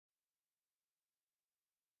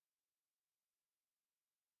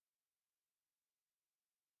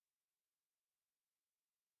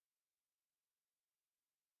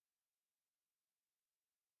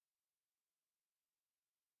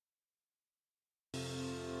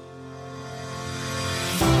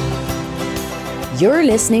You're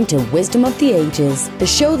listening to Wisdom of the Ages, the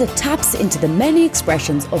show that taps into the many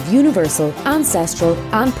expressions of universal, ancestral,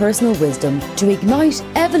 and personal wisdom to ignite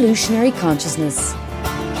evolutionary consciousness.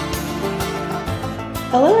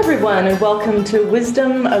 Hello, everyone, and welcome to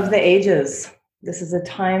Wisdom of the Ages. This is a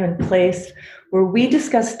time and place where we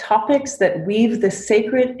discuss topics that weave the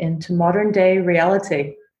sacred into modern-day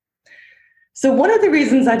reality. So one of the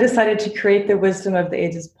reasons I decided to create the Wisdom of the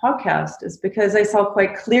Ages podcast is because I saw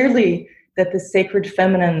quite clearly that the sacred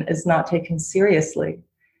feminine is not taken seriously,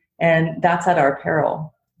 and that's at our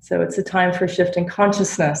peril. So it's a time for shifting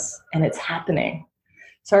consciousness, and it's happening.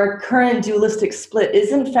 So our current dualistic split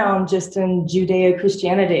isn't found just in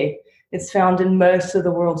Judeo-Christianity. It's found in most of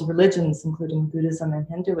the world's religions, including Buddhism and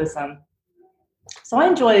Hinduism. So I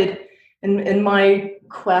enjoyed, in my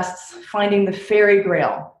quests, finding the Fairy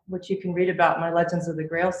Grail, which you can read about in my Legends of the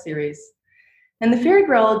Grail series. And the Fairy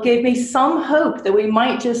Grail gave me some hope that we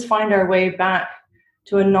might just find our way back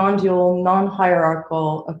to a non-dual,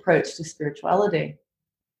 non-hierarchical approach to spirituality.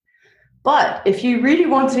 But if you really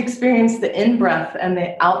want to experience the in-breath and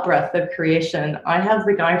the out-breath of creation, I have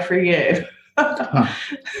the guy for you.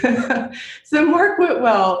 So Mark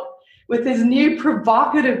Whitwell, with his new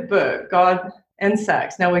provocative book, God and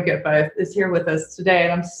Sex, now we get both, is here with us today.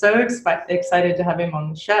 And I'm so excited to have him on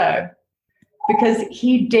the show because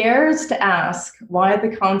he dares to ask why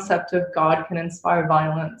the concept of God can inspire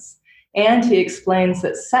violence. And he explains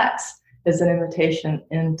that sex is an invitation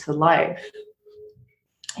into life.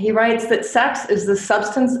 He writes that sex is the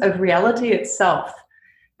substance of reality itself,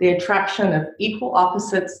 the attraction of equal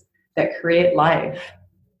opposites that create life.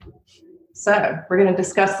 So we're going to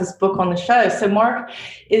discuss this book on the show. So Mark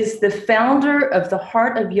is the founder of the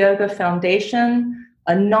Heart of Yoga Foundation,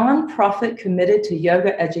 a nonprofit committed to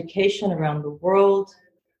yoga education around the world.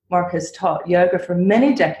 Mark has taught yoga for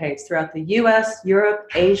many decades throughout the US, Europe,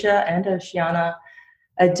 Asia, and Oceania,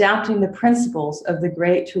 adapting the principles of the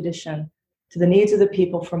great tradition to the needs of the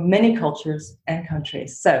people from many cultures and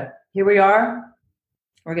countries. So here we are.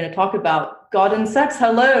 We're going to talk about God and sex.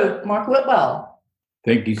 Hello, Mark Whitwell.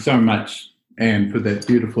 Thank you so much, Anne, for that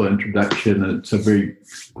beautiful introduction. It's a very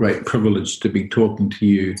great privilege to be talking to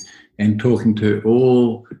you and talking to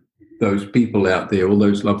all those people out there, all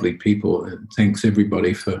those lovely people. And thanks,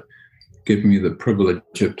 everybody, for giving me the privilege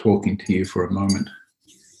of talking to you for a moment.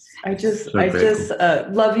 I just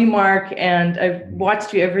love you, Mark, and I've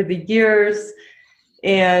watched you over the years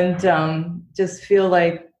and just feel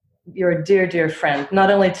like you're a dear, dear friend, not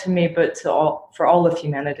only to me, but for all of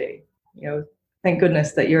humanity. You know, thank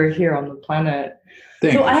goodness that you're here on the planet.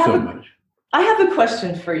 Thank you so much. I have a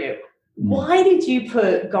question for you. Why did you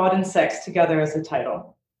put God and Sex together as a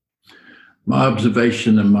title? My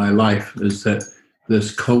observation in my life is that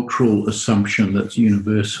this cultural assumption that's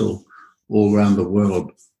universal all around the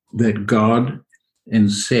world, that God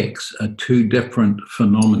and sex are two different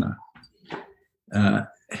phenomena,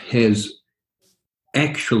 has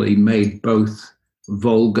actually made both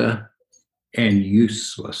vulgar and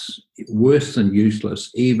useless, worse than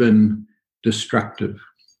useless, even destructive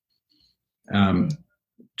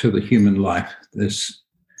to the human life. This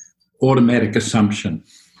automatic assumption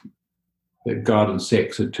that God and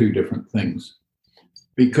sex are two different things.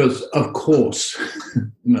 Because, of course,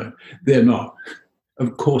 no, they're not.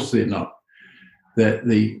 Of course they're not. That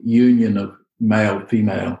the union of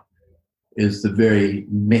male-female is the very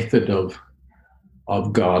method of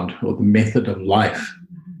God, or the method of life.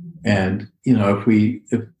 And, you know, if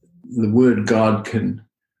the word God can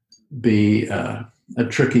be a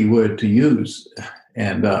tricky word to use,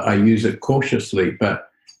 and I use it cautiously, but,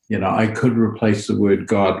 you know, I could replace the word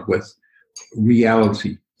God with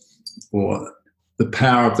reality, or the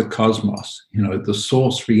power of the cosmos, you know, the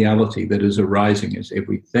source reality that is arising as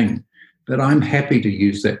everything. But I'm happy to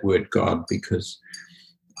use that word God because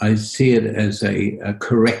I see it as a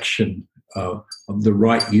correction of the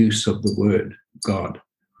right use of the word God.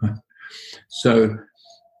 So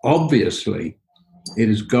obviously it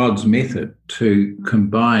is God's method to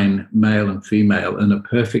combine male and female in a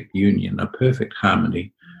perfect union, a perfect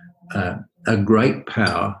harmony, a great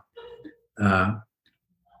power,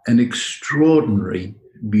 an extraordinary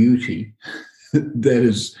beauty that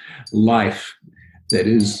is life, that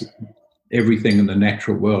is everything in the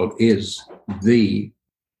natural world, is the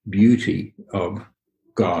beauty of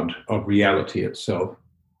God, of reality itself.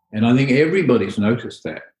 And I think everybody's noticed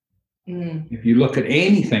that. If you look at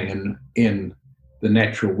anything in the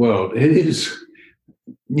natural world, it is,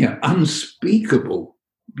 you know, unspeakable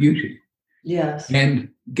beauty. Yes. And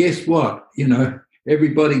guess what? You know,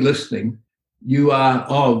 everybody listening, you are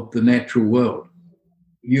of the natural world.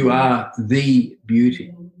 You are the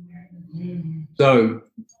beauty. So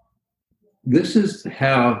this is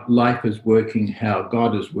how life is working, how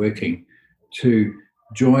God is working to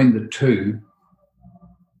join the two,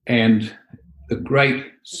 and the great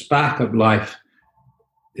spark of life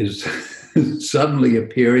is suddenly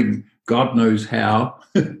appearing, God knows how.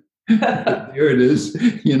 There it is,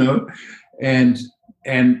 and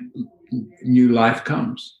new life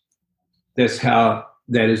comes.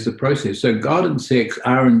 That is the process. So God and sex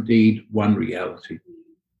are indeed one reality.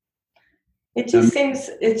 It just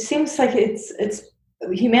seems like it's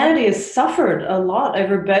humanity has suffered a lot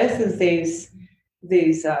over both of these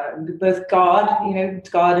both God,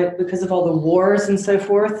 God because of all the wars and so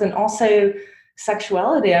forth, and also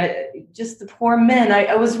sexuality. Just the poor men.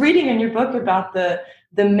 I was reading in your book about the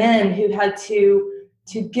men who had to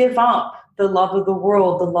give up the love of the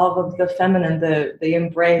world, the love of the feminine, the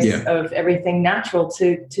embrace of everything natural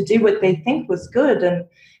to do what they think was good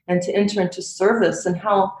and to enter into service, and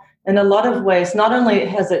how in a lot of ways not only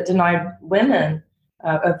has it denied women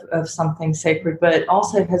of something sacred, but it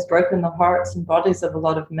also has broken the hearts and bodies of a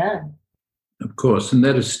lot of men. Of course, and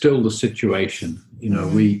that is still the situation.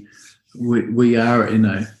 We are in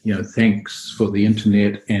a, thanks for the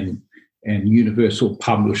internet and universal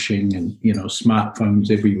publishing and, smartphones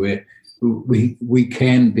everywhere, we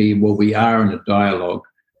can be, we are in a dialogue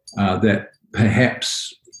that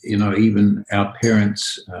perhaps, even our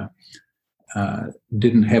parents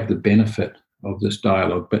didn't have the benefit of this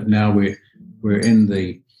dialogue, but now we're in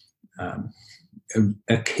the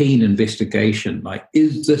a keen investigation, like,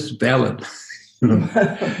 is this valid?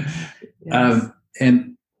 Yes.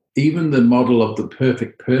 And even the model of the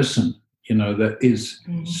perfect person, that is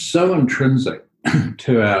so intrinsic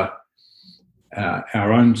to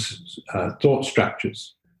our own thought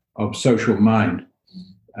structures of social mind,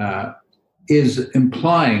 is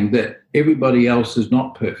implying that everybody else is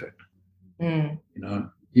not perfect.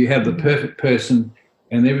 You have the perfect person,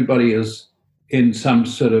 and everybody is in some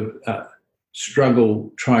sort of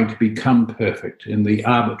struggle trying to become perfect in the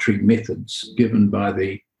arbitrary methods given by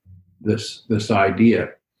this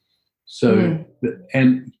idea. So,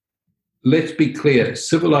 and let's be clear,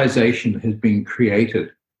 civilization has been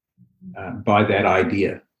created by that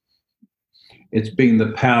idea. It's been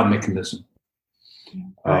the power mechanism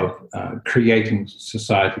of creating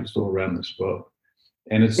societies all around this world.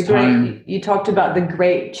 And it's time. You talked about the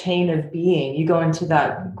great chain of being. You go into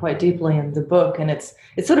that quite deeply in the book, and it's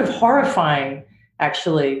sort of horrifying,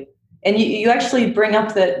 actually. And you actually bring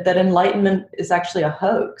up that enlightenment is actually a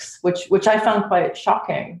hoax, which I found quite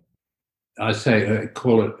shocking. I say,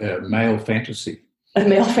 call it a male fantasy. A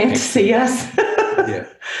male fantasy, yes. Yeah.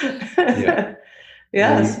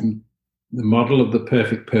 Yes. The model of the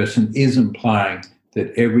perfect person is implying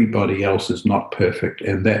that everybody else is not perfect,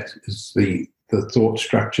 and that is the thought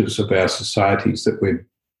structures of our societies that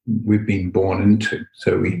we've been born into.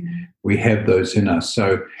 So we have those in us.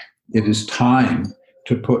 So it is time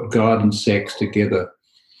to put God and sex together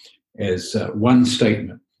as one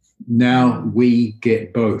statement. Now we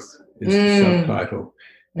get both is the subtitle.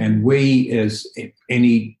 And we, as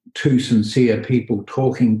any two sincere people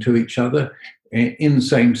talking to each other in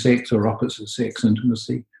same-sex or opposite-sex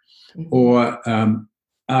intimacy, or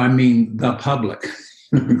the public.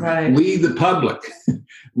 Right. We, the public,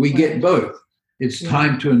 we get both. It's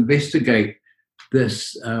time to investigate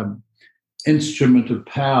this instrument of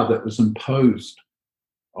power that was imposed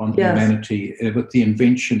on humanity with the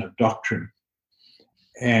invention of doctrine,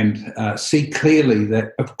 and see clearly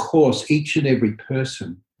that, of course, each and every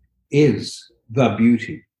person is the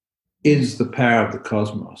beauty, is the power of the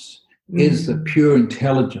cosmos, is the pure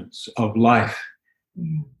intelligence of life,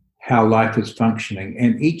 how life is functioning,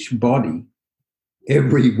 and each body,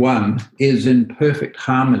 every one, is in perfect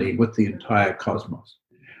harmony with the entire cosmos,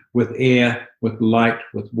 with air, with light,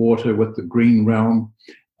 with water, with the green realm,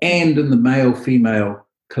 and in the male-female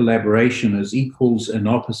collaboration as equals and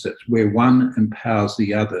opposites, where one empowers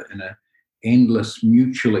the other in an endless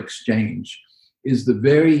mutual exchange, is the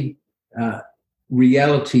very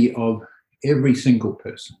reality of every single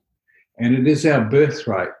person. And it is our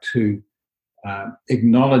birthright to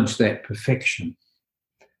acknowledge that perfection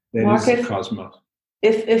that Mark, is the cosmos.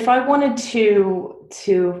 If I wanted to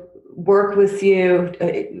work with you,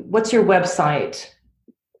 what's your website?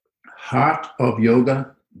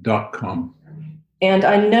 heartofyoga.com. And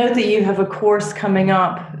I know that you have a course coming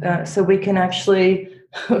up, so we can actually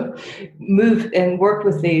move and work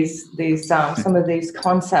with these some of these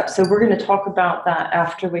concepts. So we're going to talk about that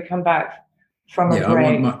after we come back from a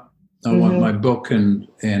break. I want my book and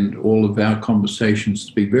all of our conversations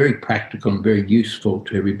to be very practical and very useful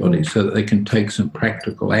to everybody so that they can take some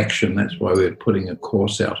practical action. That's why we're putting a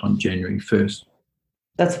course out on January 1st.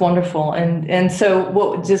 That's wonderful. And so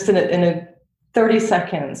what, just in a 30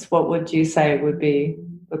 seconds, what would you say would be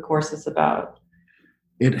the course is about?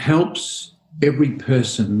 It helps every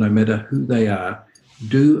person, no matter who they are,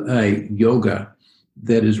 do a yoga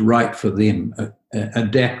that is right for them,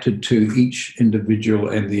 adapted to each individual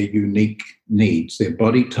and their unique needs. Their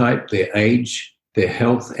body type, their age, their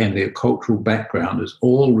health, and their cultural background is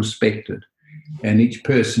all respected. And each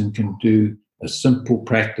person can do a simple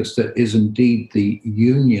practice that is indeed the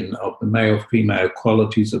union of the male-female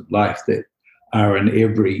qualities of life that are in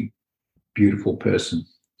every beautiful person.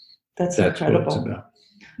 That's incredible. What it's about.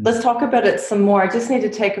 Let's talk about it some more. I just need to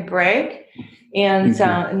take a break, and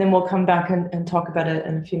then we'll come back and talk about it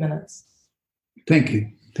in a few minutes. Thank you.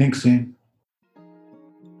 Thanks, Sam.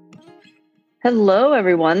 Hello,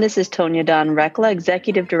 everyone. This is Tonya Don Rekla,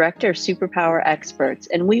 Executive Director of Superpower Experts,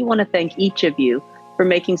 and we want to thank each of you for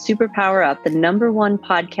making Superpower Up the #1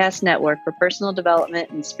 podcast network for personal development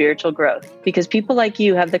and spiritual growth. Because people like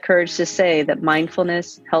you have the courage to say that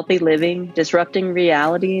mindfulness, healthy living, disrupting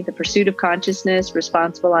reality, the pursuit of consciousness,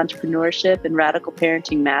 responsible entrepreneurship, and radical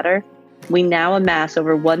parenting matter. We now amass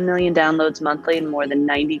over 1 million downloads monthly in more than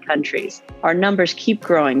 90 countries. Our numbers keep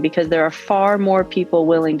growing because there are far more people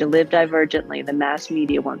willing to live divergently than mass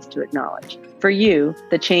media wants to acknowledge. For you,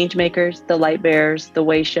 the change makers, the light bearers, the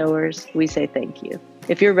way showers, we say thank you.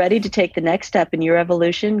 If you're ready to take the next step in your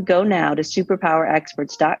evolution, go now to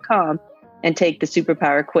superpowerexperts.com and take the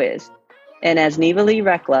Superpower Quiz. And as Neva Lee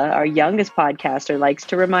Rekla, our youngest podcaster, likes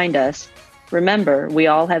to remind us, remember, we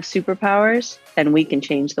all have superpowers and we can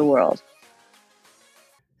change the world.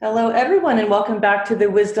 Hello, everyone, and welcome back to the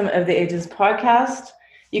Wisdom of the Ages podcast.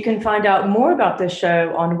 You can find out more about this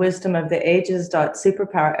show on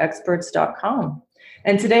wisdomoftheages.superpowerexperts.com.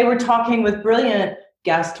 And today we're talking with brilliant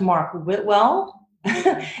guest Mark Whitwell,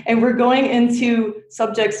 and we're going into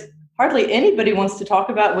subjects hardly anybody wants to talk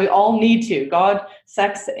about. We all need to: God,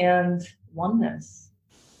 sex, and oneness.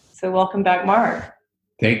 So welcome back, Mark.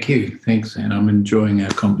 Thank you. Thanks, Anne. I'm enjoying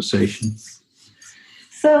our conversation.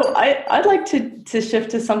 So I'd like to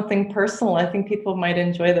shift to something personal. I think people might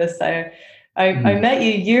enjoy this. I met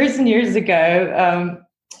you years and years ago.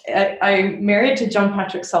 I married to John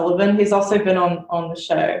Patrick Sullivan. He's also been on the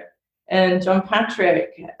show. And John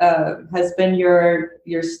Patrick has been your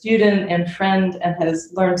student and friend and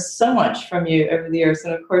has learned so much from you over the years.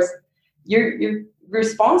 And of course, you're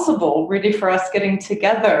responsible really for us getting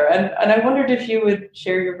together. And I wondered if you would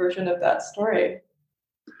share your version of that story.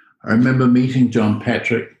 I remember meeting John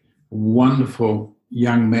Patrick, a wonderful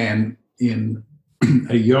young man, in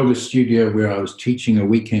a yoga studio where I was teaching a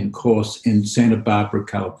weekend course in Santa Barbara,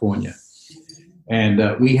 California. And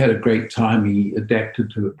we had a great time. He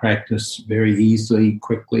adapted to the practice very easily,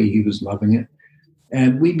 quickly. He was loving it.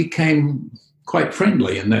 And we became quite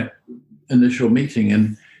friendly in that initial meeting.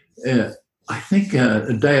 And I think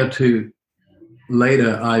a day or two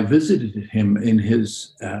later, I visited him in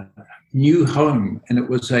his new home, and it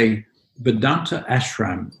was a Vedanta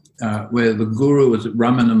ashram where the guru was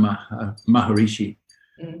Ramana Maharishi.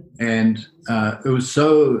 And it was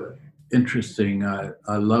so interesting.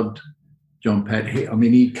 I loved John Pat. He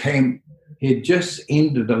had just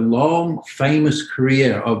ended a long, famous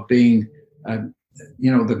career of being,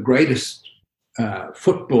 the greatest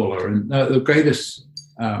footballer and the greatest.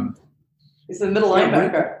 He's a middle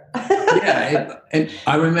linebacker. And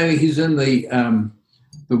I remember he's in the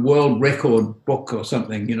world record book or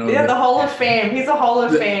something, Yeah, the Hall of Fame. He's a Hall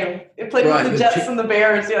of Fame. He played with the Jets and the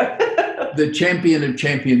Bears, yeah. The champion of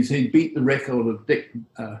champions. He beat the record of Dick,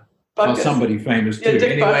 somebody famous too.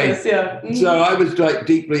 Dick Buckus, yeah. Mm-hmm. So I was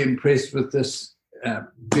deeply impressed with this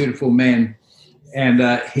beautiful man, and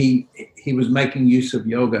he was making use of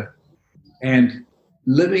yoga and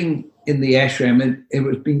living in the ashram. And it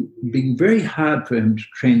was being very hard for him to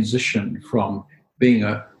transition from being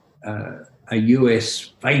a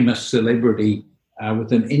US famous celebrity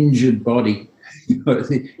with an injured body.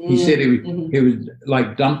 He said he was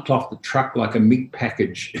like dumped off the truck like a meat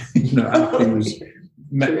package. After he was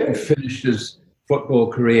finished his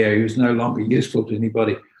football career, he was no longer useful to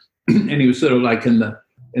anybody, and he was sort of like in the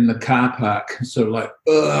car park, sort of like,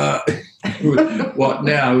 what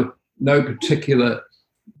now? No particular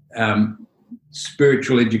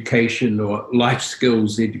spiritual education or life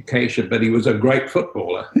skills education, but he was a great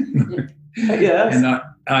footballer. Yes. And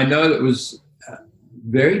I know it was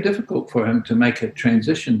very difficult for him to make a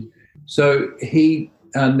transition. So he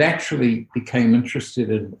naturally became interested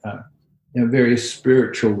in various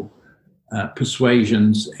spiritual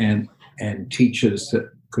persuasions and teachers that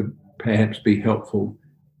could perhaps be helpful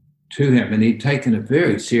to him. And he'd taken it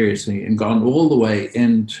very seriously and gone all the way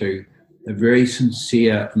into a very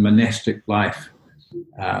sincere monastic life.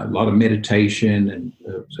 a lot of meditation and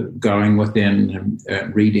sort of going within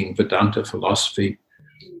and reading Vedanta philosophy,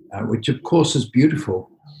 which of course is beautiful.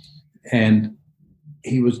 And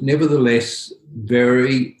he was nevertheless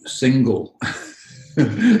very single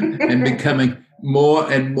and becoming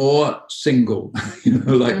more and more single,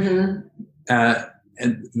 and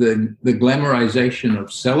the glamorization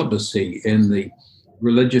of celibacy in the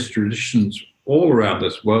religious traditions all around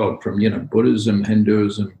this world, from Buddhism,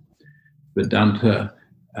 Hinduism, Vedanta,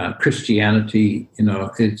 Christianity,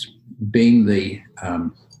 it's been the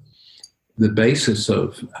basis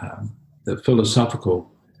of the philosophical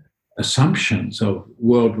assumptions of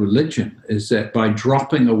world religion, is that by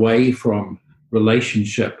dropping away from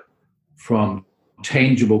relationship, from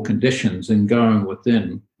tangible conditions, and going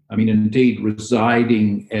within, indeed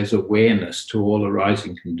residing as awareness to all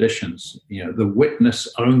arising conditions, the witness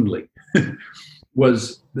only,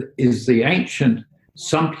 is the ancient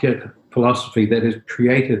Samkhya philosophy that has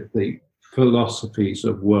created the philosophies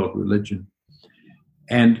of world religion.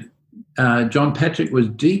 And John Patrick was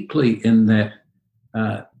deeply in that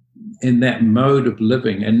mode of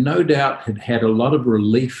living, and no doubt had a lot of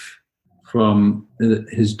relief from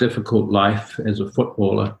his difficult life as a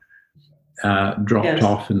footballer, dropped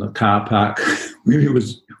off in the car park. he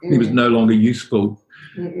was no longer useful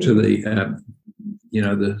to the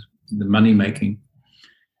money making,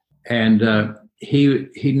 and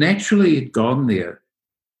he naturally had gone there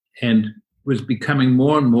and was becoming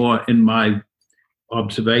more and more, in my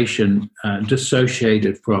observation,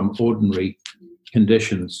 dissociated from ordinary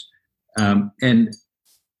conditions, and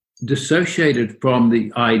dissociated from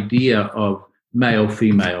the idea of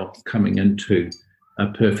male-female coming into a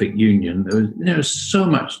perfect union. There was so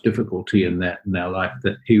much difficulty in our life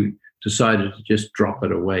that he decided to just drop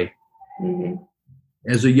it away. Mm-hmm.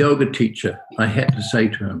 As a yoga teacher, I had to say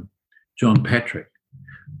to him, John Patrick,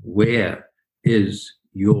 where is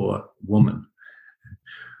your woman?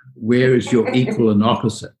 Where is your equal and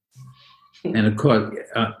opposite? And of course,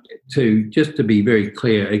 to be very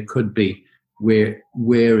clear, it could be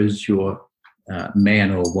where is your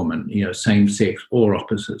man or woman, same sex or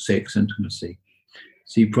opposite sex intimacy.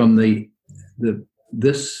 See, from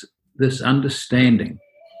this understanding,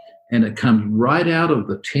 and it comes right out of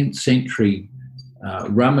the 10th century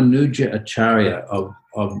Ramanuja Acharya of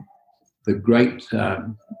the great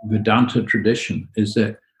Vedanta tradition, is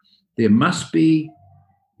that there must be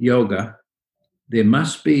yoga, there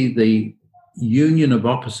must be the union of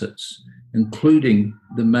opposites, including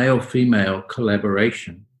the male-female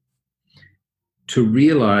collaboration, to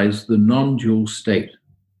realize the non-dual state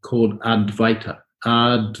called Advaita.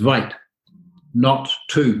 Advait, not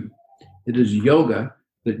two. It is yoga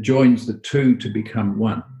that joins the two to become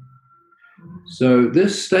one. So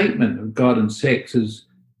this statement of God and sex is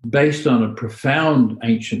based on a profound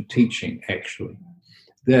ancient teaching, actually,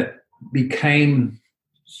 that became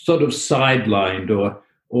sort of sidelined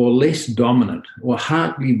or less dominant or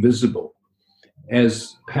hardly visible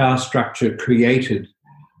as power structure created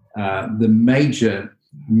the major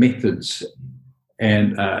methods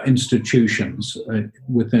and institutions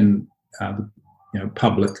within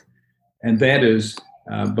public, and that is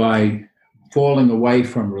by falling away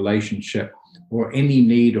from relationship or any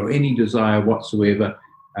need or any desire whatsoever.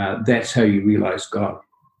 That's how you realize God.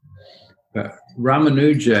 But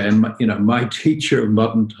Ramanuja, and my teacher of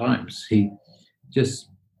modern times, he just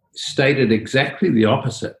stated exactly the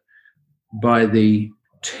opposite. By the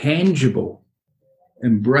tangible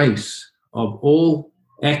embrace of all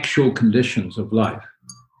actual conditions of life,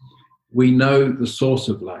 we know the source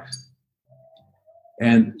of life.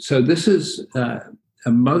 And so this is a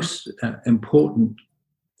most important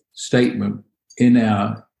statement in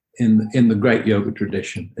the great yoga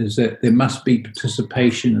tradition, is that there must be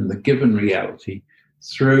participation in the given reality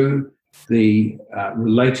through the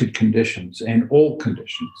related conditions and all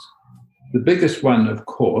conditions. The biggest one, of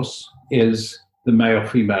course, is the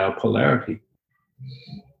male-female polarity.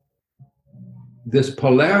 This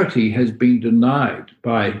polarity has been denied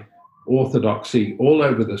by orthodoxy all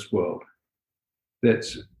over this world.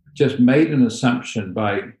 That's just made an assumption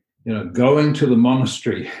by, going to the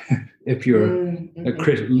monastery if you're a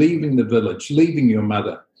Christian, leaving the village, leaving your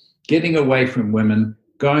mother, getting away from women,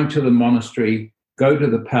 going to the monastery, go to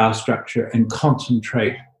the power structure and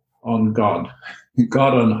concentrate on God,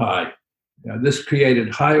 God on high. This created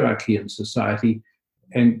hierarchy in society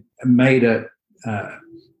and made a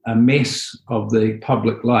mess of the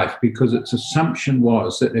public life, because its assumption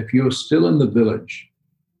was that if you're still in the village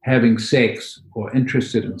having sex or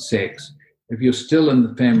interested in sex, if you're still in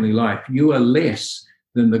the family life, you are less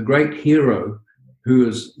than the great hero who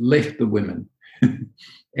has left the women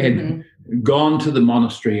and gone to the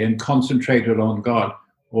monastery and concentrated on God,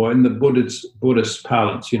 or in the Buddhist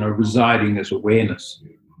parlance, residing as awareness.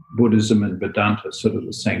 Buddhism and Vedanta are sort of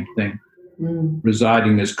the same thing.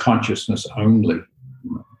 Residing as consciousness only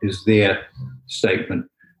is their statement,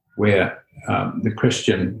 where the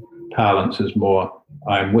Christian parlance is more,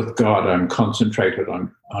 I'm with God, I'm concentrated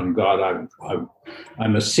on God,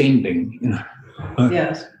 I'm ascending.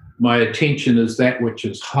 Yes. My attention is that which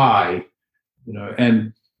is high,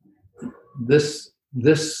 and this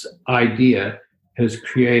idea has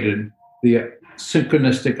created the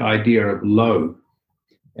synchronistic idea of low.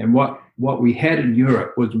 And what we had in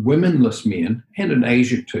Europe was womenless men, and in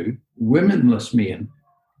Asia too, womenless men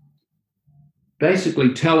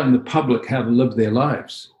basically telling the public how to live their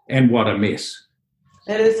lives, and what a mess.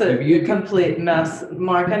 It is a complete mess,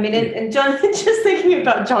 Mark. I mean, and John, just thinking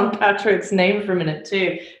about John Patrick's name for a minute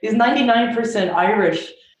too, he's 99%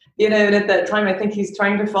 Irish, and at that time I think he's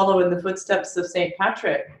trying to follow in the footsteps of St.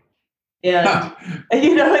 Patrick. And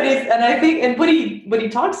and I think, and what he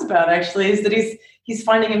talks about actually is that he's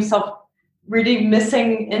finding himself really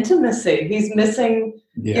missing intimacy. He's missing,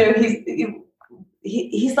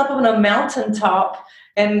 he's up on a mountaintop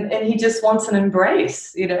and he just wants an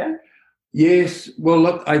embrace, Yes. Well,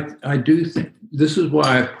 look, I do think this is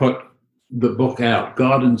why I put the book out,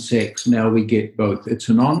 God and Sex, Now We Get Both. It's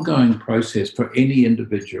an ongoing process for any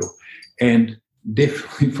individual and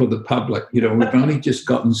definitely for the public. We've only just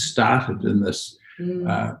gotten started in this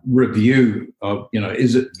review of,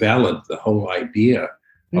 is it valid, the whole idea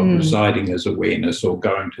of residing as awareness or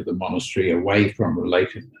going to the monastery away from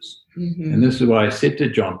relatedness. And this is why I said to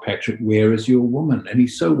John Patrick, where is your woman? And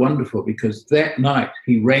he's so wonderful because that night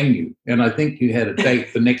he rang you, and I think you had a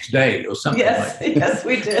date the next day or something like that. Yes,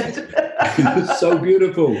 we did. It was so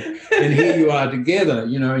beautiful. And here you are together,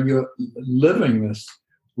 and you're living this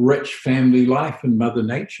rich family life in Mother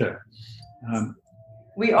Nature.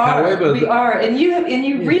 We are, and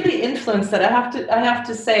you really influenced that. I have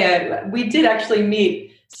to say, we did actually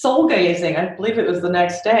meet soul gazing. I believe it was the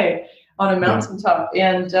next day on a mountaintop,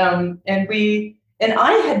 and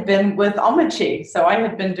I had been with Amachi, so I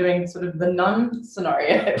had been doing sort of the nun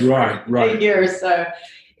scenario for a year or so,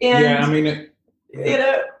 and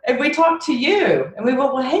and we talked to you, and we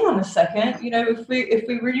went, well, hang on a second, if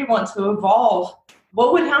we really want to evolve,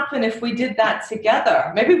 what would happen if we did that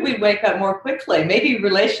together? Maybe we'd wake up more quickly. Maybe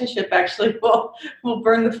relationship actually will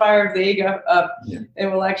burn the fire of the ego up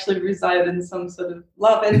and will actually reside in some sort of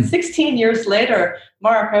love. And 16 years later,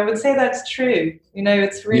 Mark, I would say that's true.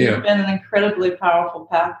 It's really been an incredibly powerful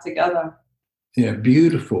path together. Yeah,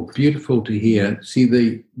 beautiful to hear. See,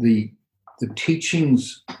 the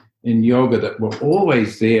teachings in yoga that were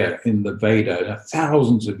always there in the Veda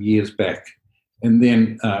thousands of years back, and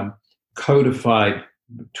then codified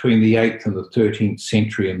between the 8th and the 13th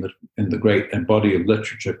century in the great body of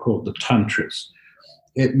literature called the Tantras.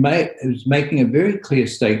 It is making a very clear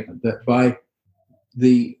statement that by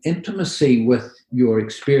the intimacy with your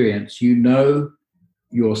experience, you know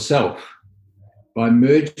yourself. By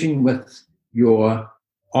merging with your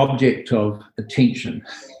object of attention,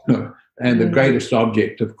 and the greatest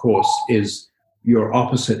object, of course, is your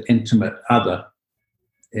opposite intimate other,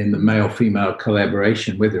 in the male-female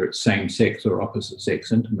collaboration, whether it's same-sex or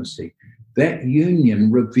opposite-sex intimacy, that union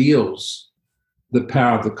reveals the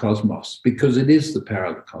power of the cosmos, because it is the power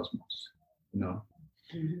of the cosmos.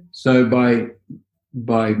 So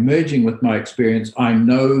by merging with my experience, I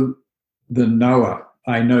know the knower,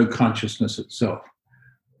 I know consciousness itself.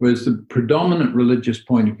 Whereas the predominant religious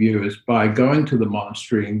point of view is by going to the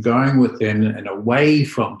monastery and going within and away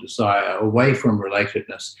from desire, away from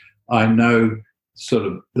relatedness, I know sort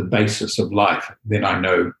of the basis of life, then I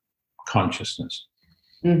know consciousness.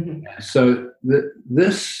 So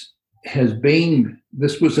this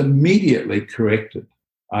was immediately corrected,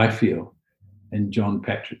 I feel, in John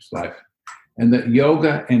Patrick's life. And that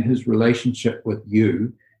yoga and his relationship with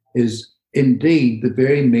you is indeed the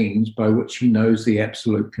very means by which he knows the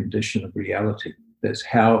absolute condition of reality. That's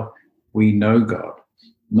how we know God,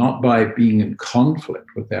 not by being in conflict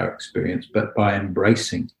with our experience, but by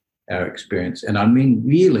embracing our experience. And I mean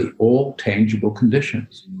really all tangible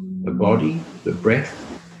conditions, the body, the breath,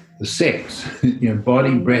 the sex,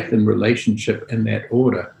 body, breath, and relationship in that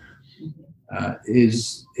order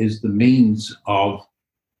is the means of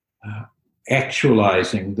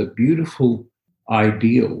actualizing the beautiful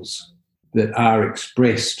ideals that are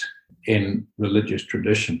expressed in religious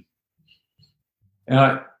tradition.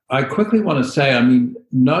 And I quickly want to say,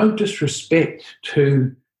 no disrespect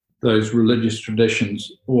to those religious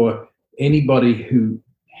traditions or anybody who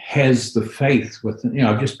has the faith with,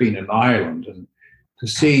 I've just been in Ireland, and to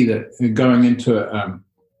see that going into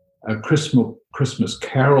Christmas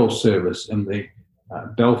carol service in the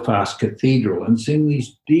Belfast Cathedral and seeing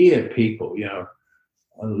these dear people,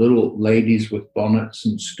 little ladies with bonnets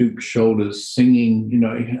and stooped shoulders singing,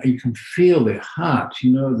 you can feel their heart,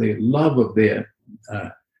 their love of their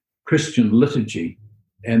Christian liturgy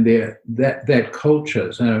and that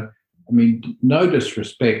culture. So, no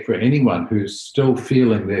disrespect for anyone who's still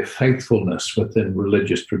feeling their faithfulness within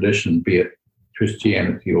religious tradition, be it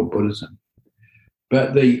Christianity or Buddhism.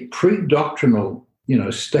 But the pre-doctrinal,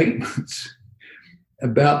 statements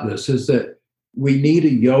about this is that we need a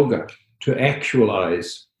yoga to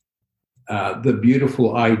actualize the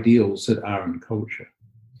beautiful ideals that are in culture.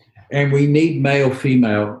 And we need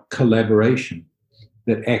male-female collaboration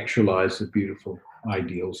that actualize the beautiful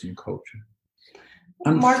ideals in culture.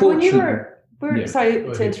 Mark, when you were sorry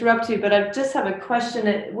to interrupt you, but I just have a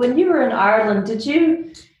question. When you were in Ireland, did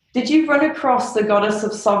you run across the goddess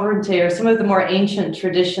of sovereignty or some of the more ancient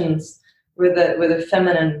traditions where the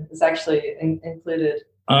feminine is actually included?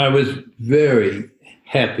 I was very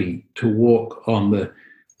happy to walk on the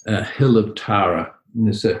hill of Tara. And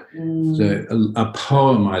there's a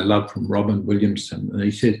poem I love from Robin Williamson, and he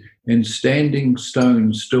says, "And standing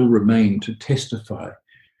stones still remain to testify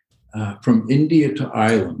from India to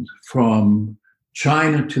Ireland, from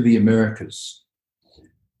China to the Americas.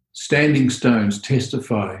 Standing stones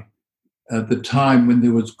testify at the time when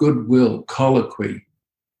there was goodwill, colloquy,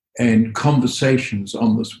 and conversations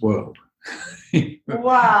on this world."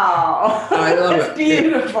 Wow. I love That's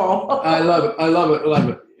beautiful. I love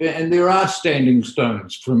it. And there are standing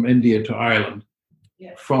stones from India to Ireland,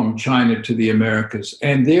 from China to the Americas.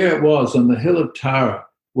 And there it was on the hill of Tara,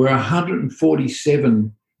 where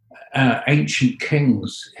 147 ancient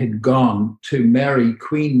kings had gone to marry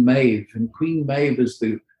Queen Maeve. And Queen Maeve is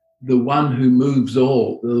the one who moves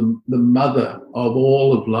all, the mother of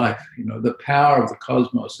all of life, the power of the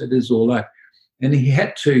cosmos. It is all life. And he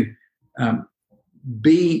had to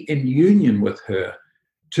be in union with her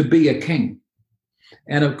to be a king.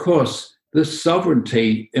 And of course, this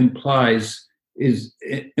sovereignty implicates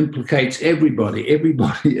everybody.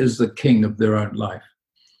 Everybody is the king of their own life.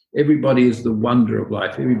 Everybody is the wonder of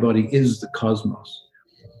life. Everybody is the cosmos.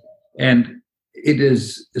 And it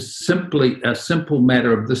is simply a simple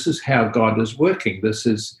matter of this is how God is working. This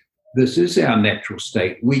is our natural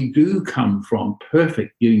state. We do come from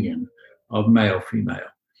perfect union of male-female.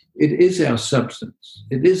 It is our substance.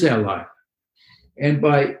 It is our life. And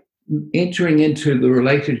by entering into the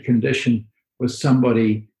related condition with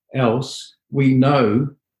somebody else, we know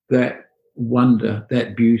that wonder,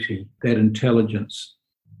 that beauty, that intelligence,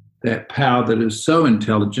 that power that is so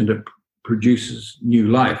intelligent it produces new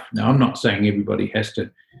life. Now, I'm not saying everybody has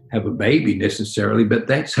to have a baby necessarily, but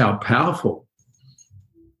that's how powerful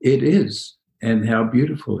it is and how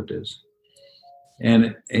beautiful it is.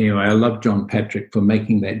 And anyway, I love John Patrick for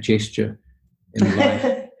making that gesture in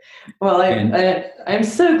life. Well, I'm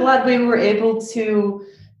so glad we were able to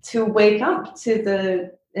wake up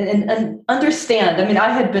to and understand. I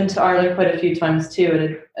had been to Ireland quite a few times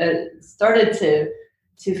too, and started to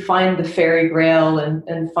find the fairy grail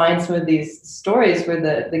and find some of these stories where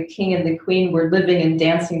the king and the queen were living and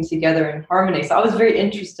dancing together in harmony. So I was very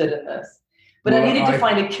interested in this. But I needed to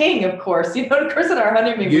find a king, of course. Of course, at our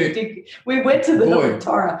honeymoon, we went to the Hill of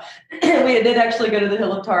Tara. We did actually go to the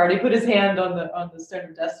Hill of Tara. And he put his hand on the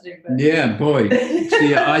stone of destiny. But. Yeah, boy.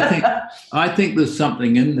 See, I think there's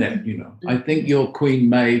something in that. I think you're Queen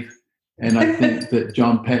Maeve, and I think that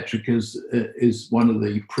John Patrick is one of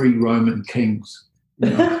the pre-Roman kings.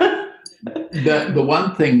 The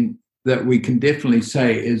one thing that we can definitely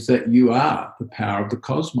say is that you are the power of the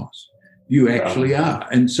cosmos. You actually are,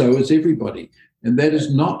 and so is everybody. And that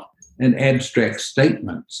is not an abstract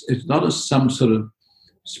statement. It's not some sort of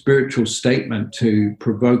spiritual statement to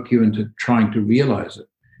provoke you into trying to realize it.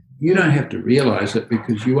 You don't have to realize it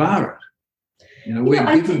because you are it.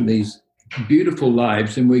 We're given these beautiful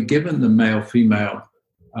lives, and we're given the male-female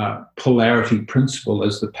polarity principle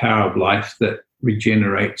as the power of life that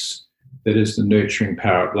regenerates, that is the nurturing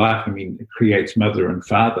power of life. It creates mother and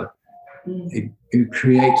father. It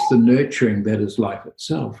creates the nurturing that is life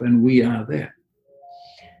itself, and we are that.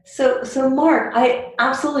 So Mark, I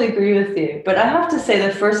absolutely agree with you, but I have to say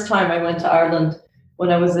the first time I went to Ireland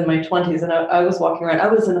when I was in my 20s and I was walking around, I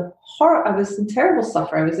was in terrible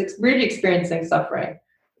suffering. I was really experiencing suffering.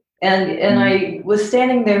 And I was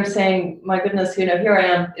standing there saying, my goodness, here I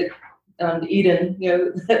am on Eden,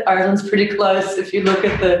 Ireland's pretty close if you look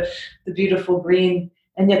at the beautiful green.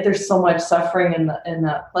 And yet there's so much suffering in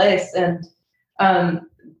that place. And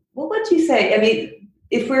what would you say?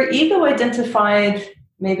 If we're ego identified,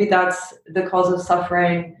 maybe that's the cause of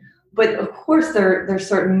suffering. But of course, there are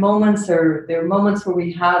certain moments, there are moments where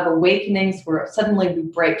we have awakenings, where suddenly we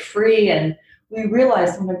break free and we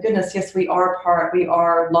realize, oh my goodness, yes, we are part, we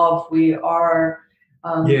are love, we are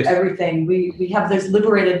everything. We have those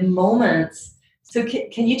liberated moments. So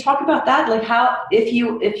can you talk about that? Like how,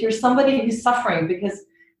 if you're somebody who's suffering, because,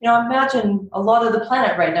 imagine a lot of the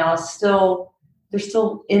planet right now is they're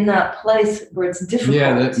still in that place where it's difficult.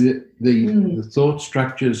 Yeah, the thought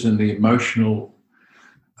structures and the emotional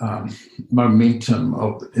momentum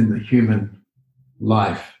in the human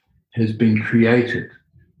life has been created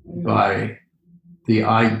by the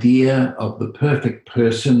idea of the perfect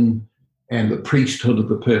person and the priesthood of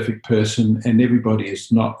the perfect person, and everybody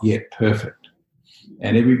is not yet perfect.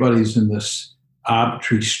 And everybody's in this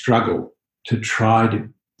arbitrary struggle to try to,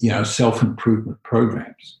 self-improvement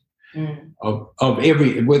programs of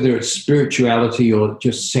every, whether it's spirituality or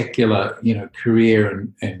just secular, career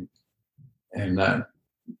and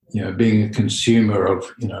being a consumer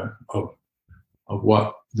of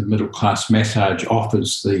what the middle class massage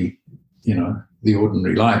offers the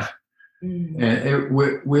ordinary life. And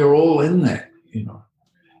we're all in that,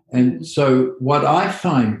 And so what I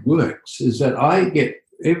find works is that I get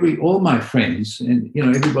all my friends and,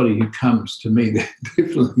 everybody who comes to me, they're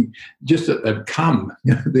definitely just that they've come,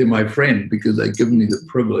 they're my friend because they've given me the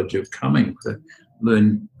privilege of coming to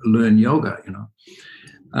learn yoga,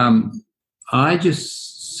 I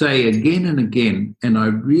just say again and again, and I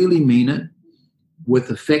really mean it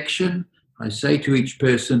with affection, I say to each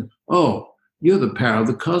person, oh, you're the power of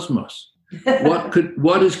the cosmos.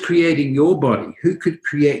 What is creating your body? Who could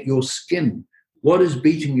create your skin? What is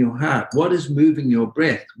beating your heart? What is moving your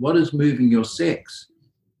breath? What is moving your sex?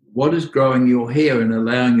 What is growing your hair and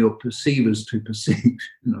allowing your perceivers to perceive?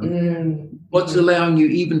 What's allowing you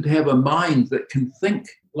even to have a mind that can think?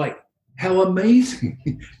 Like, how amazing.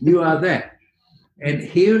 You are that. And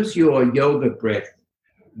here's your yoga breath,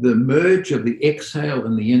 the merge of the exhale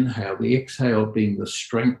and the inhale, the exhale being the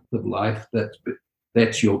strength of life,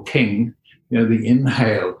 that's your king. The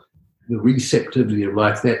inhale, the receptivity of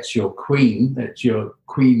life, that's your queen, that's your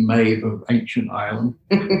Queen Maeve of ancient Ireland.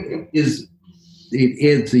 And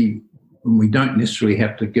we don't necessarily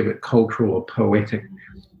have to give it cultural or poetic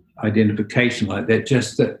identification like that,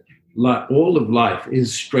 just that all of life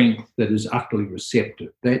is strength that is utterly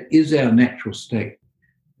receptive. That is our natural state.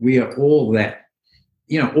 We are all that.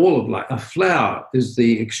 All of life. A flower is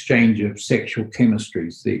the exchange of sexual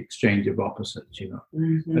chemistries, the exchange of opposites,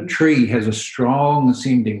 A tree has a strong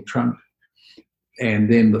ascending trunk,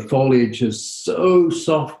 and then the foliage is so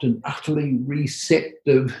soft and utterly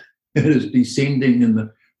receptive. It is descending, and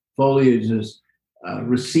the foliage is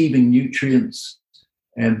receiving nutrients,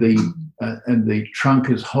 and the trunk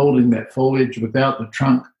is holding that foliage. Without the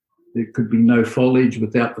trunk, there could be no foliage.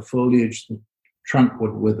 Without the foliage, the trunk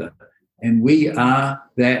would wither. And we are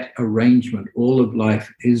that arrangement. All of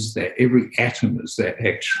life is that. Every atom is that,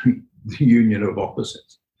 actually, the union of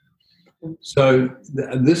opposites. So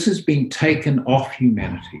this has been taken off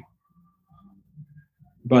humanity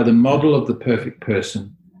by the model of the perfect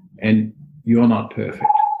person, and you're not perfect.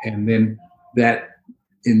 And then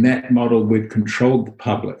in that model, we've controlled the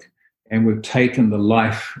public, and we've taken the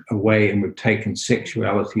life away, and we've taken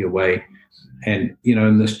sexuality away. And,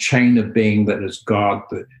 in this chain of being that is God,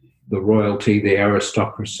 the royalty, the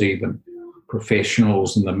aristocracy, the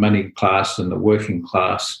professionals, and the money class, and the working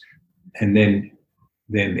class, and then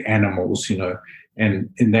the animals, and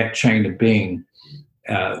in that chain of being,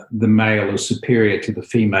 the male is superior to the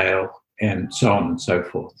female, and so on and so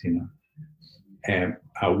forth, and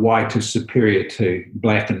white is superior to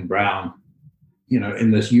black and brown,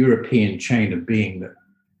 in this European chain of being that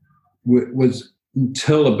was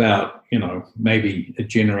until about, maybe a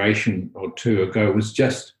generation or two ago, was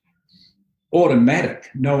just automatic.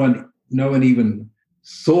 No one even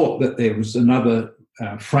thought that there was another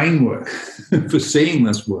framework for seeing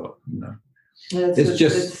this world.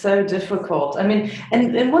 It's so difficult. I mean,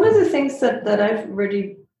 and one of the things that I've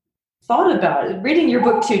really thought about reading your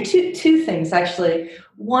book too, two things actually.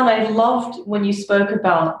 One, I loved when you spoke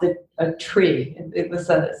about a tree. It was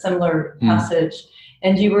a similar passage,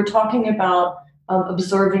 and you were talking about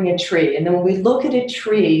observing a tree. And then when we look at a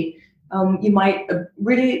tree, you might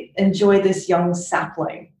really enjoy this young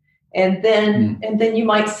sapling, and then you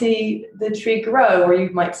might see the tree grow, or you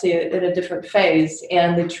might see it in a different phase.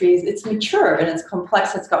 And the tree, it's mature and it's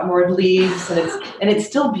complex. It's got more leaves, and it's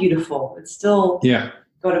still beautiful. It's still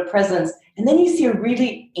got a presence. And then you see a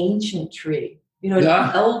really ancient tree, an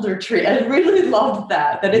elder tree. I really loved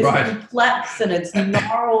that it's complex and it's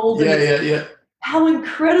gnarled. How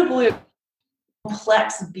incredibly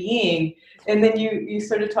complex being. And then you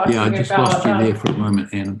started talking about... Yeah, I just lost you there for a moment,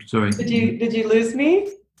 Anne. I'm sorry. Did you lose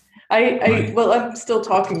me? Well, I'm still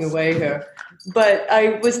talking away here. But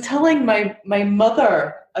I was telling my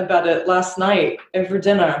mother about it last night over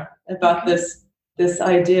dinner, about this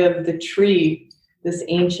idea of the tree, this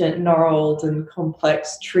ancient, gnarled, and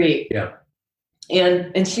complex tree. Yeah.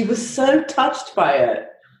 And she was so touched by it.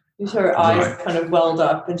 Her eyes kind of welled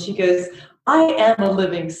up, and she goes, I am a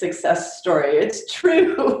living success story. It's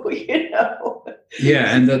true,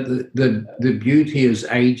 Yeah, and the beauty is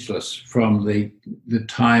ageless from the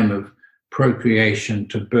time of procreation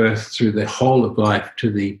to birth through the whole of life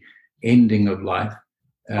to the ending of life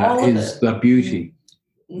is the beauty.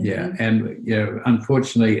 Mm-hmm. Yeah, and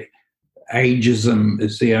unfortunately, ageism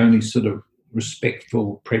is the only sort of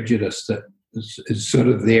respectful prejudice that is sort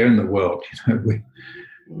of there in the world.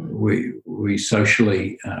 We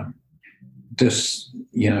socially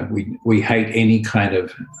we hate any kind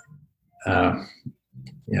of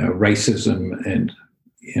racism and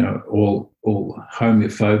all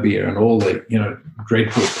homophobia and all the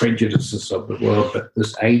dreadful prejudices of the world, but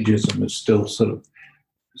this ageism is still sort of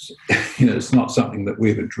it's not something that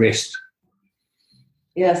we've addressed.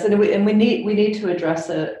 Yes, and we need to address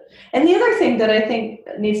it. And the other thing that I think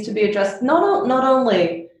needs to be addressed, not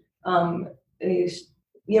only is,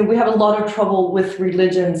 we have a lot of trouble with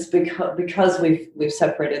religions because we've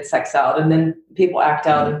separated sex out, and then people act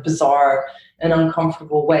out in bizarre and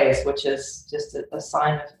uncomfortable ways, which is just a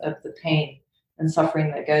sign of the pain and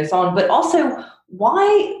suffering that goes on. But also,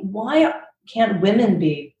 why can't women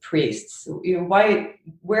be priests?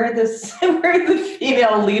 Where are the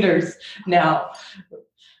female leaders now?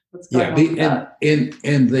 What's going on with that?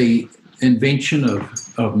 In the invention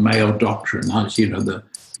of male doctrine,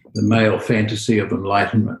 the male fantasy of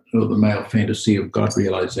enlightenment or the male fantasy of God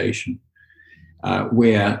realization,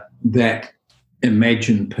 where that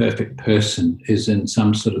imagined perfect person is in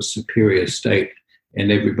some sort of superior state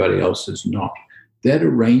and everybody else is not. That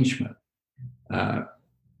arrangement,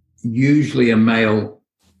 usually a male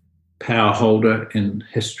power holder in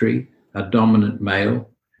history, a dominant male,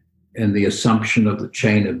 and the assumption of the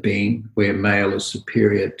chain of being where male is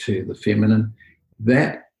superior to the feminine,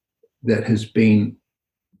 that has been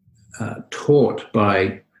taught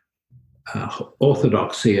by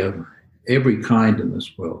orthodoxy of every kind in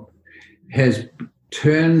this world, has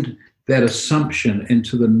turned that assumption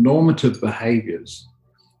into the normative behaviors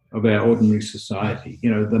of our ordinary society.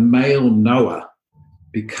 The male knower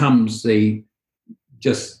becomes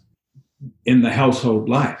just in the household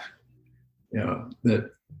life,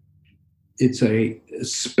 that it's a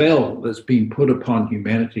spell that's been put upon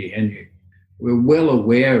humanity, and we're well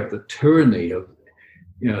aware of the tyranny of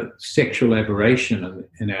sexual aberration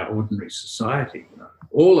in our ordinary society,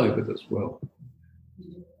 all over this world.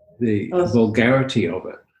 The vulgarity of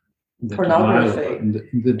it,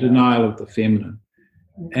 the denial of the feminine.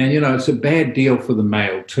 And, it's a bad deal for the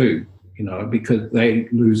male too, because they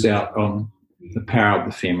lose out on the power of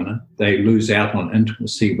the feminine. They lose out on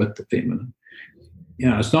intimacy with the feminine.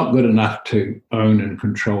 It's not good enough to own and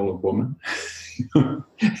control a woman.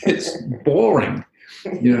 It's boring.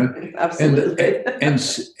 Absolutely.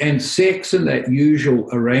 And sex in that usual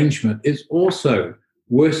arrangement is also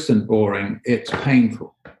worse than boring. It's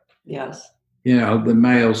painful. Yes. The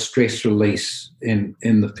male stress release in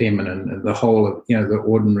the feminine, and the whole of the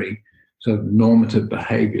ordinary sort of normative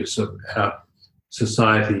behaviors of our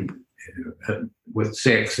society with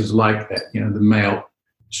sex is like that. The male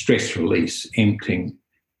stress release, emptying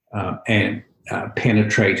and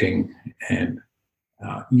penetrating and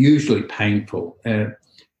usually painful.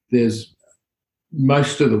 There's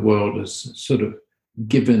most of the world is sort of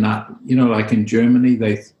given up. Like in Germany,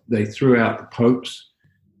 they threw out the popes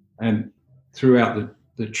and threw out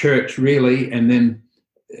the church, really, and then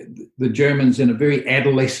the Germans, in a very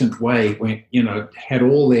adolescent way, went, had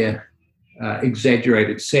all their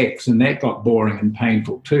exaggerated sex, and that got boring and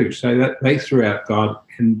painful too. So that they threw out God,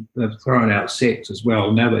 and they've thrown out sex as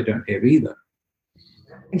well. Now they don't have either.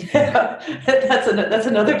 Yeah, that's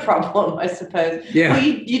another problem, I suppose. Yeah. Well,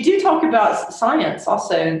 you do talk about science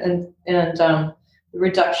also, and the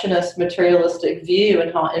reductionist materialistic view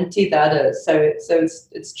and how empty that is. So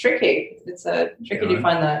it's tricky. It's tricky to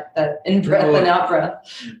find that in breath and out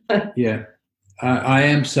breath. Yeah, I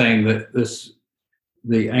am saying that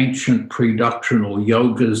the ancient pre-doctrinal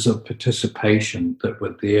yogas of participation that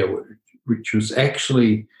were there, which was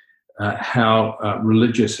actually how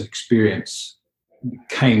religious experience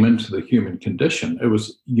came into the human condition. It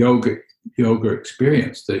was yoga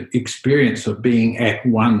experience, the experience of being at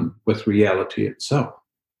one with reality itself.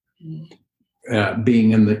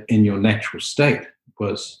 Being in your natural state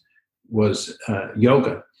was was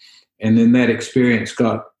yoga. And then that experience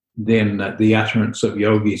the utterance of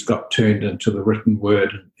yogis got turned into the written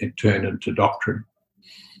word and turned into doctrine.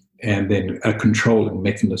 And then a controlling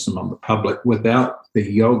mechanism on the public without the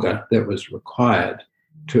yoga that was required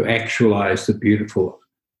to actualize the beautiful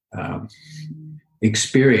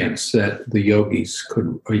experience that the yogis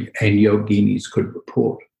and yoginis could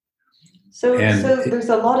report. So there's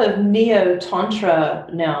a lot of neo-tantra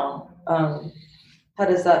now. How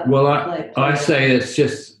does that play? I say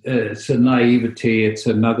it's a naivety. It's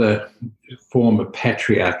another form of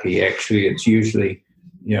patriarchy. Actually, it's usually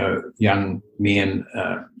young men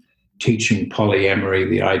teaching polyamory,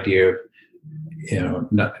 the idea of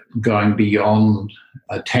going beyond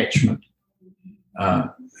attachment,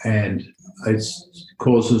 and it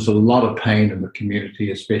causes a lot of pain in the community,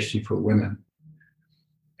 especially for women.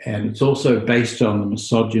 And it's also based on the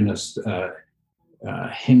misogynist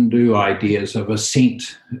Hindu ideas of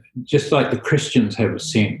ascent. Just like the Christians have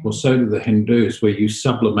ascent, well, so do the Hindus, where you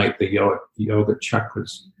sublimate the yoga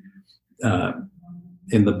chakras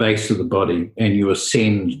in the base of the body, and you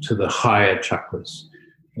ascend to the higher chakras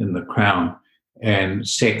in the crown. And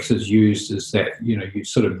sex is used as that, you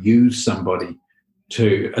sort of use somebody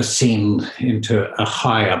to ascend into a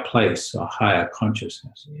higher place, a higher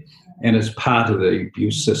consciousness. And as part of the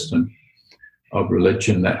abuse system of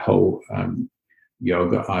religion, that whole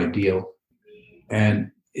yoga ideal.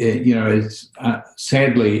 And, it's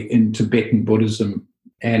sadly in Tibetan Buddhism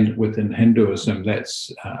and within Hinduism,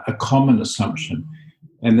 that's a common assumption.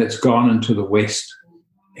 And that's gone into the West.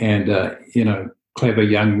 And, clever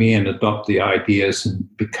young men adopt the ideas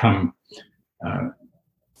and become,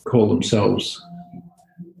 call themselves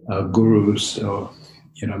gurus or,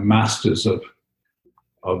 masters of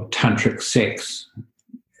tantric sex.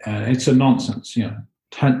 It's a nonsense,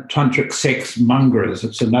 tantric sex mongers.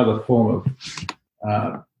 It's another form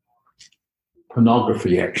of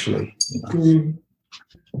pornography, actually.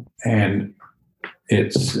 And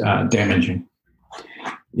it's damaging.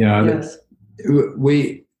 Yes.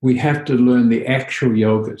 We have to learn the actual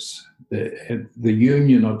yogas, the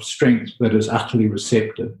union of strength that is utterly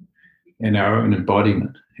receptive in our own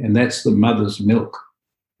embodiment. And that's the mother's milk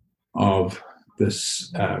of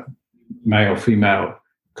this male-female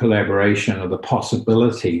collaboration, or the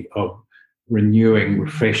possibility of renewing,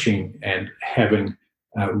 refreshing, and having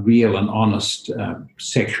real and honest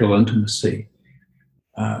sexual intimacy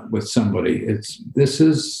with somebody. This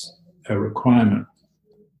is a requirement.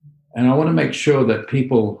 And I want to make sure that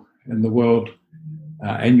people in the world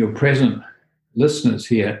and your present listeners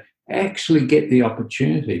here actually get the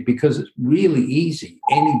opportunity, because it's really easy.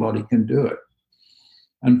 Anybody can do it.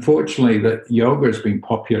 Unfortunately, that yoga has been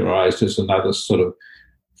popularized as another sort of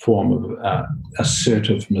form of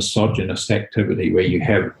assertive misogynist activity, where you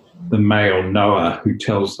have the male knower who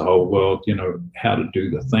tells the whole world, how to do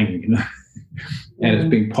the thing, And it's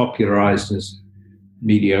been popularized as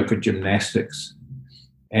mediocre gymnastics.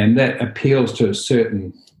 And that appeals to a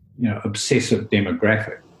certain, obsessive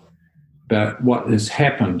demographic. But what has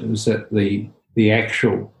happened is that the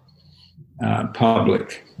actual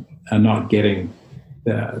public are not getting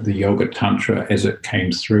the yoga tantra as it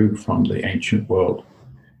came through from the ancient world.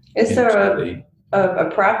 Is there a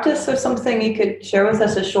practice or something you could share with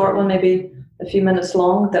us, a short one, maybe a few minutes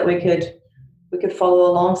long, that we could follow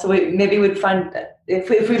along? So maybe we'd find,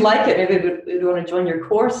 if we like it, maybe we'd want to join your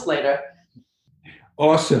course later.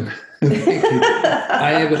 Awesome. Thank you.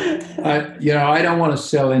 I don't want to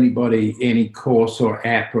sell anybody any course or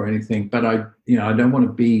app or anything, but I don't want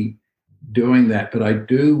to be doing that. But I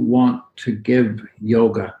do want to give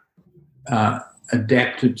yoga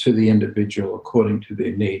adapted to the individual according to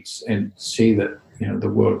their needs, and see that the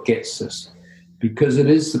world gets this, because it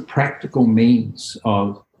is the practical means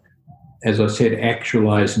of, as I said,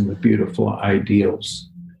 actualizing the beautiful ideals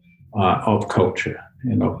of culture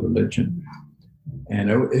and of religion. And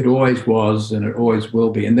it always was, and it always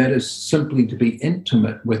will be. And that is simply to be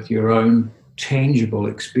intimate with your own tangible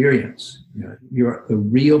experience, the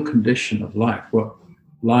real condition of life, what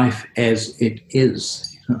life as it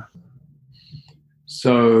is.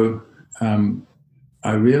 So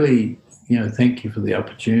I really, thank you for the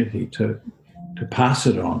opportunity to pass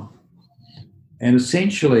it on. And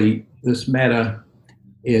essentially, this matter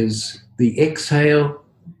is the exhale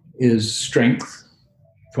is strength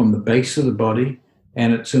from the base of the body,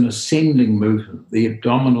 and it's an ascending movement. The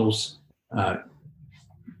abdominals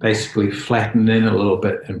basically flatten in a little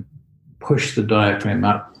bit and push the diaphragm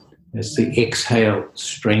up. It's the exhale,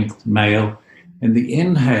 strength, male. And the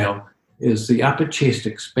inhale is the upper chest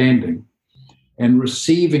expanding and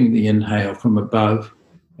receiving the inhale from above,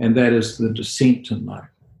 and that is the descent in life.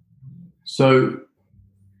 So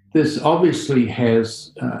this obviously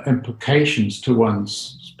has implications to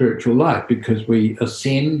one's spiritual life, because we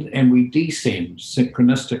ascend and we descend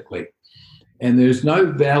synchronistically. And there's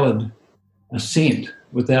no valid ascent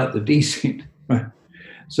without the descent. Right?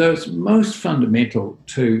 So it's most fundamental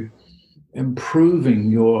to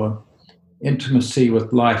improving your intimacy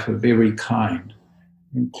with life of every kind,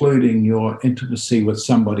 including your intimacy with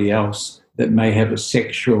somebody else that may have a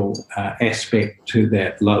sexual aspect to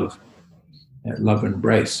that love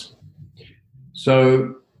embrace.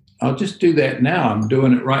 So I'll just do that now. I'm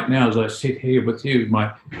doing it right now as I sit here with you.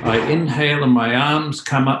 I inhale and my arms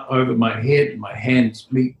come up over my head, my hands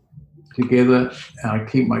meet together, and I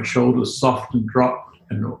keep my shoulders soft and drop,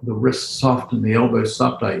 and the wrists soft and the elbows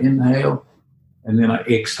soft. I inhale, and then I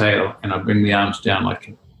exhale, and I bring the arms down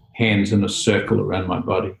like hands in a circle around my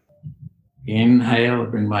body. Inhale, I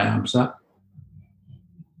bring my arms up.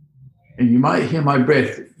 And you might hear my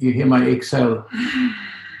breath. You hear my exhale.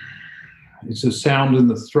 It's a sound in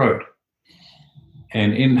the throat.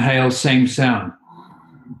 And inhale, same sound.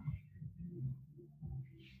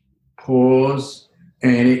 Pause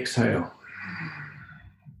and exhale.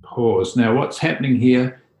 Pause. Now, what's happening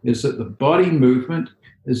here is that the body movement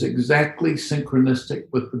is exactly synchronistic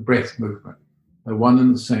with the breath movement. They're one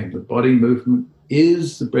and the same. The body movement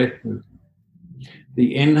is the breath movement.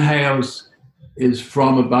 The inhales is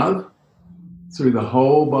from above through the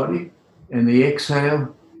whole body, and the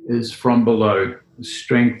exhale is from below, the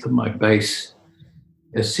strength of my base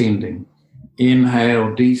ascending.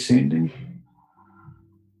 Inhale, descending.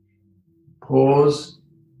 Pause.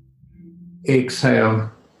 Exhale,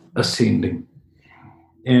 ascending.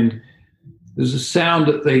 And there's a sound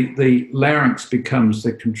that the larynx becomes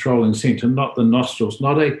the controlling center, not the nostrils,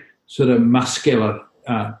 not a sort of muscular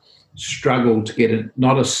struggle to get it,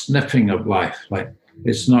 not a sniffing of life. Like,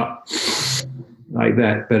 it's not like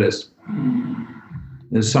that, but it's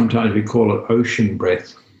sometimes we call it ocean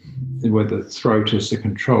breath, where the throat is the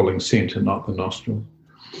controlling center, not the nostril.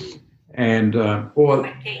 And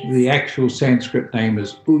or the actual Sanskrit name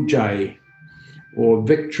is ujjayi, or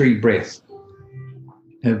victory breath.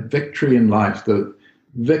 Have victory in life, the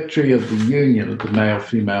victory of the union of the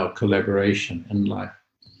male-female collaboration in life.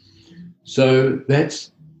 So that.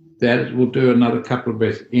 We'll do another couple of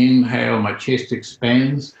breaths. Inhale, my chest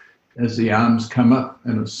expands as the arms come up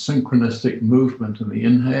in a synchronistic movement in the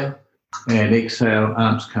inhale. And exhale,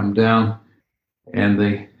 arms come down and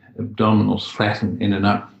the abdominals flatten in and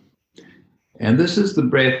up. And this is the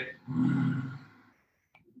breath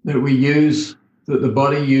that we use, that the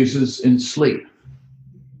body uses in sleep.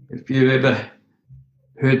 If you've ever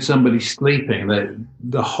heard somebody sleeping,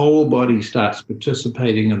 the whole body starts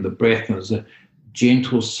participating in the breath, and there's a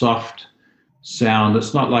gentle, soft sound.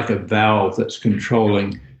 It's not like a valve that's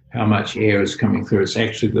controlling how much air is coming through. It's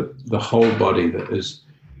actually the whole body that is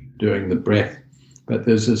doing the breath. But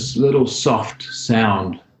there's this little soft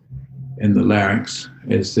sound in the larynx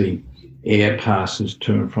as the air passes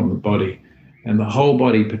to and from the body. And the whole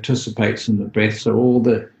body participates in the breath. So all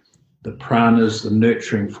the pranas, the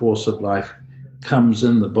nurturing force of life, comes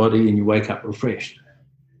in the body and you wake up refreshed.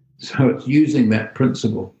 So it's using that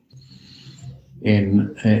principle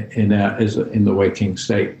in the waking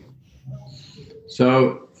state.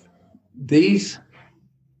 So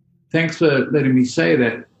thanks for letting me say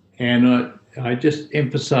that. And I just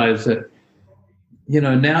emphasize that,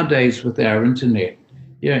 nowadays with our internet,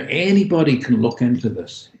 anybody can look into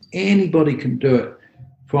this. Anybody can do it.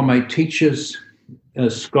 From a teacher's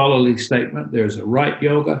scholarly statement, there's a right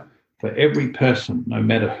yoga for every person, no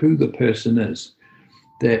matter who the person is,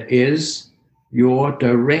 that is your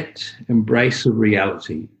direct embrace of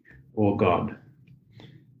reality or God.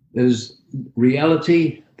 There's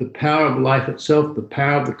reality, the power of life itself, the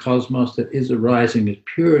power of the cosmos that is arising as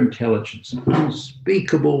pure intelligence,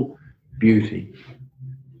 unspeakable beauty.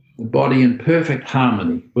 The body in perfect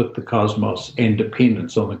harmony with the cosmos and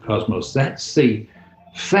dependence on the cosmos. That's the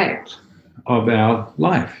fact of our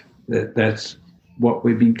life. That's what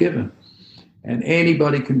we've been given. And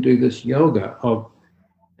anybody can do this yoga of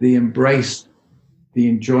the embrace, the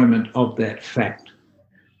enjoyment of that fact.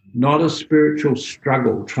 Not a spiritual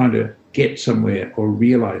struggle trying to get somewhere or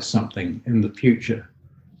realize something in the future.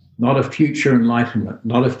 Not a future enlightenment,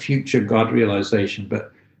 not a future God realization,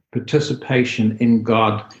 but participation in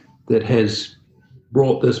God that has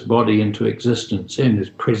brought this body into existence and is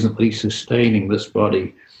presently sustaining this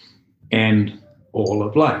body and all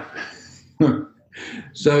of life.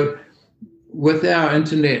 So with our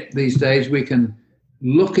internet these days, we can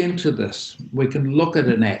look into this. We can look at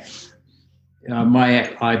an app, my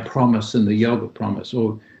app, I Promise, and the Yoga Promise,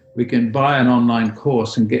 or we can buy an online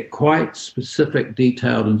course and get quite specific,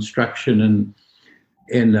 detailed instruction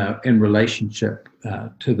in relationship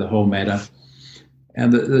to the whole matter.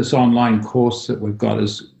 And this online course that we've got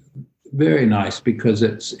is very nice because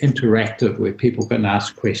it's interactive, where people can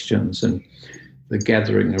ask questions, and the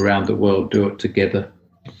gathering around the world do it together.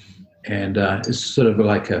 And it's sort of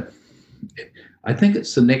like I think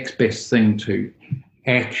it's the next best thing to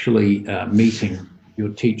actually meeting your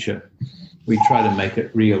teacher. We try to make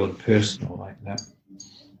it real and personal like that.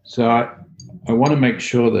 So I want to make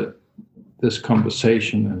sure that this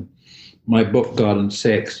conversation and my book, God and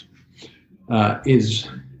Sex,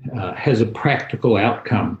 has a practical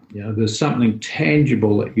outcome. You know, there's something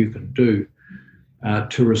tangible that you can do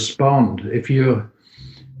to respond. If your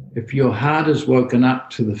heart is woken up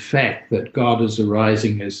to the fact that God is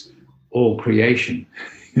arising as all creation,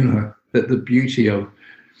 you know, that the beauty of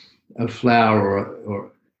a flower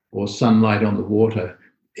or sunlight on the water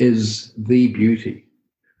is the beauty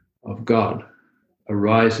of God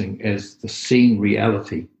arising as the seen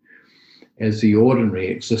reality, as the ordinary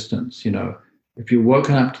existence, you know. If you're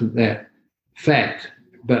woken up to that fact,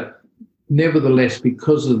 but nevertheless,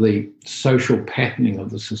 because of the social patterning of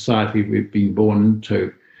the society we've been born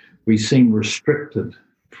into, we seem restricted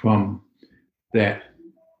from that.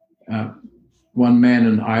 One man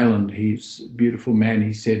in Ireland, he's a beautiful man,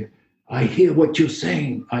 he said, I hear what you're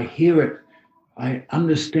saying. I hear it. I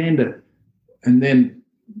understand it. And then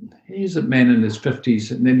he's a man in his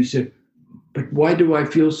 50s. And then he said, but why do I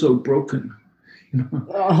feel so broken? You know,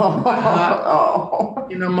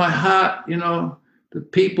 my heart, you know, the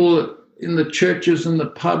people in the churches and the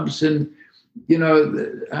pubs, and, you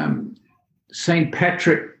know, St.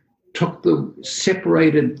 Patrick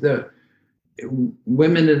separated the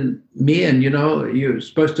women and men. You know, you're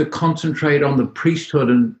supposed to concentrate on the priesthood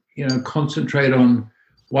and, you know, concentrate on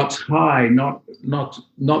what's high, not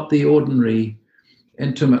the ordinary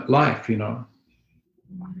intimate life, you know.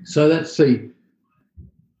 So that's the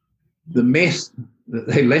mess that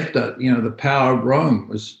they left us. You know, the power of Rome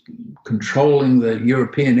was controlling the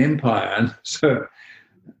European empire. And so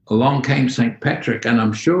along came St. Patrick, and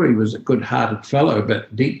I'm sure he was a good-hearted fellow,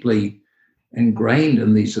 but deeply ingrained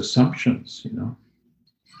in these assumptions, you know.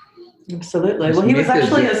 Absolutely. Well, he was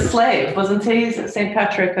actually a slave, wasn't he? St.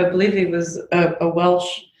 Patrick, I believe he was a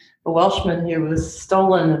Welshman who was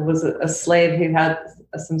stolen and was a slave who had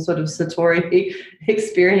some sort of satori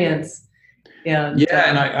experience. Yeah,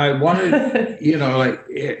 and I wanted, you know, like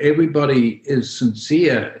everybody is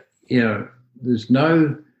sincere, you know, there's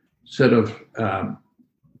no sort of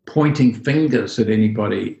pointing fingers at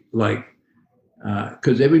anybody, like,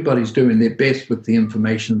 because everybody's doing their best with the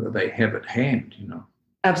information that they have at hand, you know.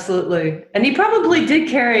 Absolutely. And he probably did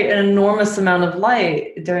carry an enormous amount of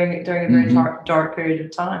light during a very dark period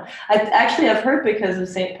of time. I've heard, because of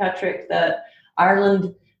St. Patrick, that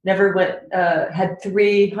Ireland never had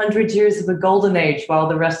 300 years of a golden age, while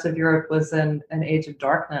the rest of Europe was in an age of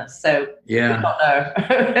darkness. So yeah, we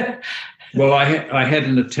don't know. Well, I had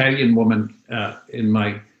an Italian woman in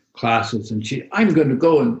my classes, and I'm going to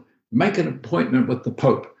go and make an appointment with the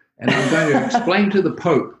Pope, and I'm going to explain to the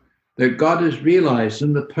Pope that God is realized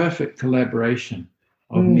in the perfect collaboration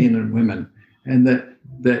of men and women, and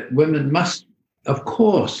that women must, of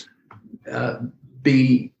course,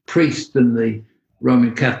 be priests in the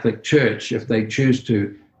Roman Catholic Church if they choose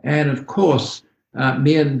to, and of course,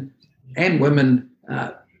 men and women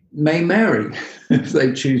may marry if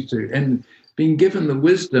they choose to, and being given the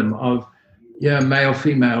wisdom of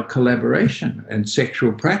male-female collaboration and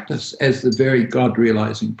sexual practice as the very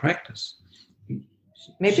God-realizing practice.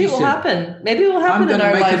 Maybe it will happen. Maybe it will happen in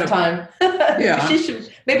our lifetime.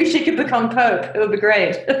 Maybe she could become Pope. It would be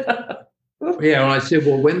great. Yeah, well, I said,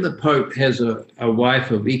 well, when the Pope has a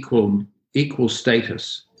wife of equal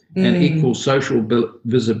status and equal social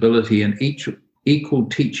visibility and equal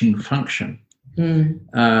teaching function,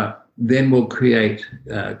 then we'll create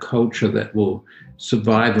a culture that will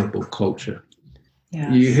survivable culture.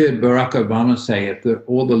 Yes. You heard Barack Obama say, if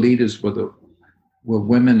all the leaders were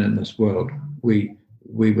women in this world, we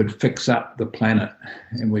would fix up the planet,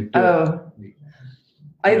 and we'd do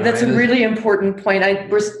it. That's a really important point.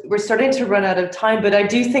 We're starting to run out of time, but I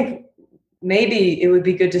do think maybe it would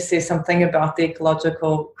be good to say something about the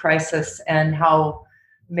ecological crisis and how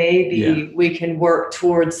maybe we can work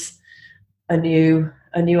towards a new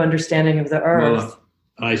understanding of the earth. Well,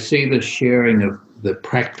 I see the sharing of the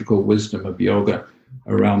practical wisdom of yoga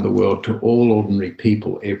around the world to all ordinary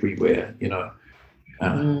people everywhere, you know,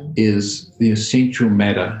 is the essential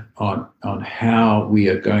matter on how we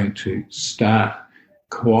are going to start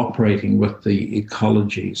cooperating with the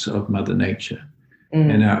ecologies of Mother Nature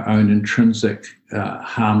and our own intrinsic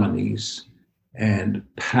harmonies and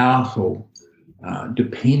powerful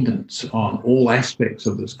dependence on all aspects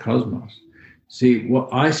of this cosmos. See, what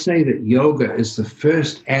I say that yoga is the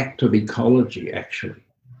first act of ecology, actually,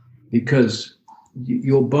 because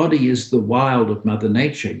your body is the wild of Mother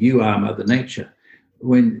Nature. You are Mother Nature.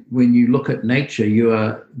 When you look at nature, you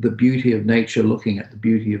are the beauty of nature looking at the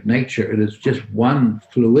beauty of nature. It is just one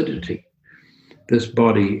fluidity, this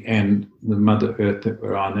body and the Mother Earth that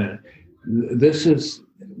we're on. This is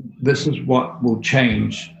what will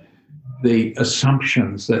change the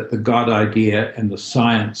assumptions that the God idea and the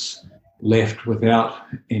science left without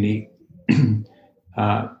any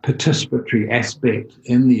participatory aspect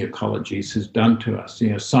in the ecologies has done to us.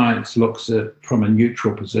 Science looks at from a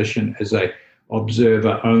neutral position as a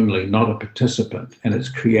observer only, not a participant, and it's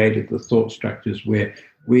created the thought structures where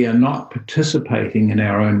we are not participating in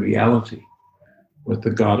our own reality with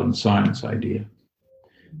the God and science idea.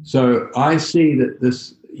 So I see that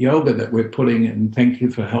this yoga that we're putting in, thank you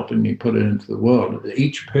for helping me put it into the world,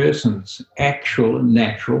 each person's actual and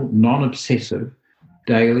natural, non-obsessive,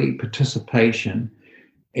 daily participation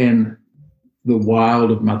in the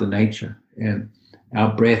wild of Mother Nature and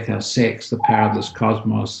our breath, our sex, the power of this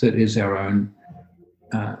cosmos that is our own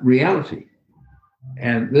reality.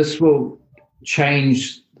 And this will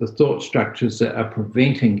change the thought structures that are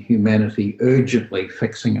preventing humanity urgently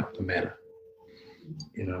fixing up the matter.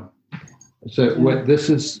 So what this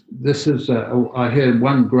is. I heard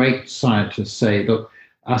one great scientist say, "Look,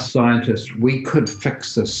 us scientists, we could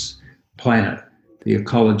fix this planet, the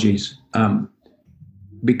ecologies,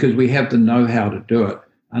 because we have the know-how to do it.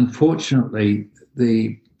 Unfortunately,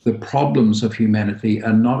 the problems of humanity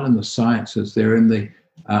are not in the sciences; they're in the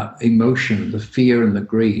emotion, the fear, and the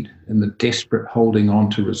greed, and the desperate holding on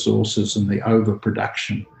to resources and the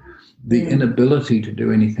overproduction. The inability to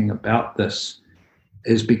do anything about this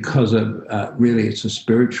is because of really it's a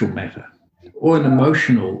spiritual matter or an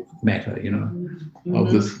emotional matter,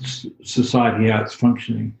 of the society, how it's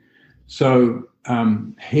functioning." So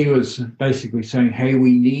he was basically saying, "Hey,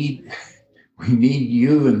 we need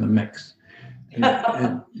you in the mix." And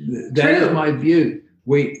that is my view.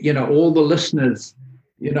 All the listeners,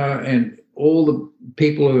 and all the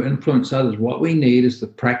people who influence others, what we need is the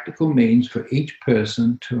practical means for each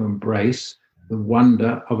person to embrace the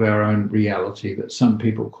wonder of our own reality that some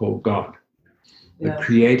people call God. The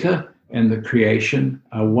creator and the creation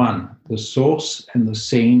are one. The source and the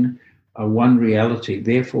seen are one reality.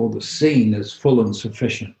 Therefore, the seen is full and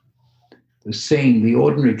sufficient. The seen, the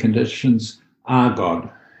ordinary conditions, are God.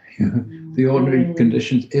 The ordinary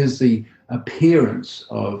conditions is the appearance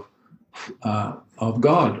of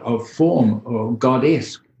God, of form, or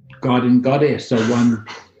goddess. God and goddess are one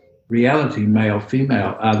reality. Male,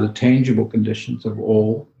 female are the tangible conditions of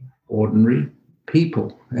all ordinary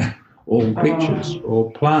people, all creatures,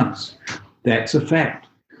 all plants. That's a fact.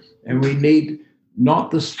 And we need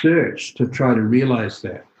not the search to try to realize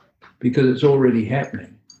that, because it's already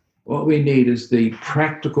happening. What we need is the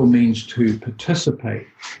practical means to participate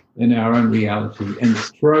in our own reality and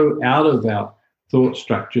throw out of our thought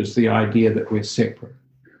structures the idea that we're separate,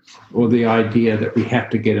 or the idea that we have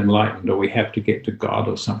to get enlightened, or we have to get to God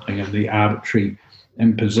or something, and the arbitrary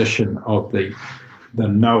imposition of the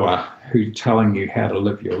knower who's telling you how to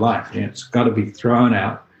live your life. And it's got to be thrown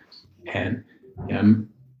out, and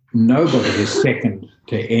nobody is second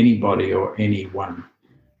to anybody or anyone,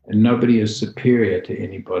 and nobody is superior to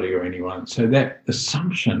anybody or anyone. So that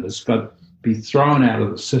assumption has got to be thrown out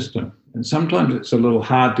of the system. And sometimes it's a little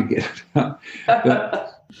hard to get it out.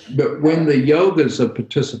 But when the yogas of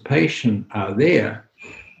participation are there,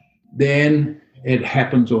 then it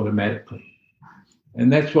happens automatically.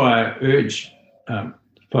 And that's why I urge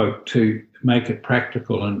folk to make it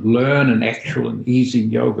practical and learn an actual and easy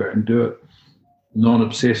yoga and do it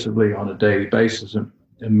non-obsessively on a daily basis and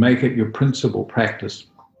make it your principal practice,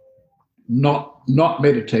 not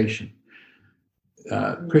meditation.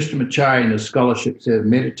 Krishnamacharya in his scholarship says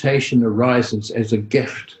meditation arises as a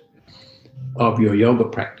gift of your yoga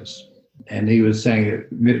practice. And he was saying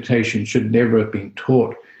that meditation should never have been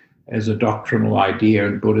taught as a doctrinal idea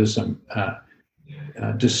in Buddhism,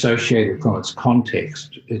 dissociated from its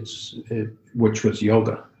context, which was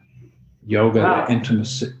yoga. Yoga, wow.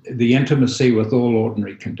 the intimacy with all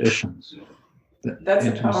ordinary conditions. That's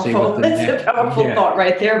a powerful thought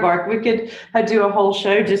right there, Mark. We could do a whole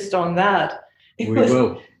show just on that.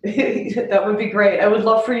 Will. That would be great. I would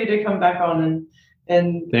love for you to come back on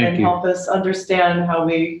and help us understand how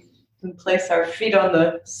we can place our feet on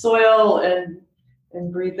the soil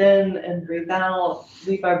and breathe in and breathe out,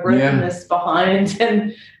 leave our brokenness behind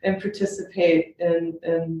and participate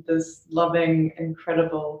in this loving,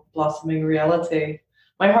 incredible, blossoming reality.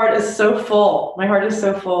 My heart is so full. My heart is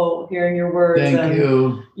so full hearing your words. Thank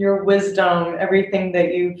you. Your wisdom, everything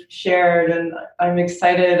that you've shared. And I'm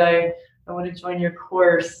excited. I want to join your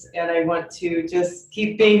course, and I want to just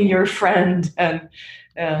keep being your friend.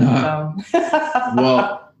 Well,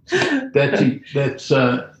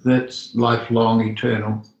 that's lifelong,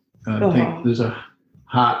 eternal. I think there's a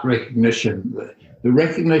heart recognition, the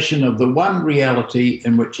recognition of the one reality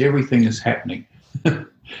in which everything is happening.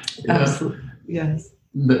 Absolutely, yes.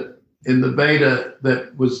 In the Veda,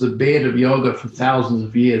 that was the bed of yoga for thousands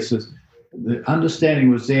of years. The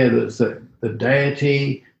understanding was there that the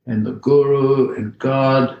deity and the guru and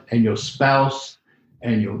God and your spouse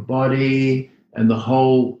and your body and the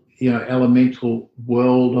whole elemental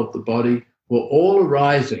world of the body were all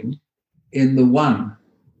arising in the one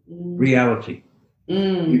reality.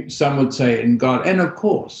 Some would say in God, and of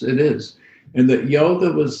course it is. And that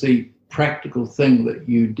yoga was the practical thing that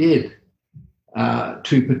you did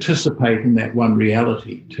to participate in that one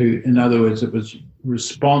reality. In other words, it was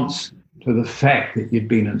response to the fact that you'd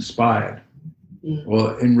been inspired,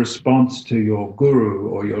 or in response to your guru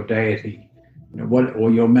or your deity, or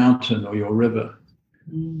your mountain or your river.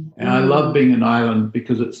 And I love being an island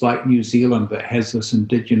because it's like New Zealand that has this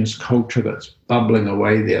indigenous culture that's bubbling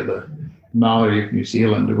away there, the Maori of New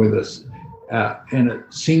Zealand are with us. And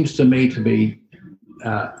it seems to me to be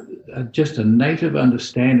just a native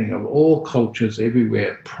understanding of all cultures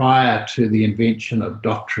everywhere prior to the invention of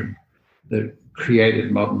doctrine that created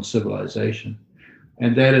modern civilization.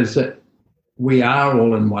 And that is that we are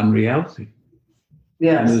all in one reality.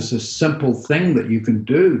 Yes. And there's a simple thing that you can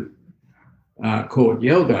do called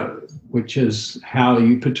yoga, which is how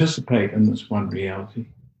you participate in this one reality.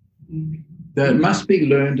 That must be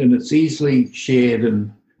learned, and it's easily shared,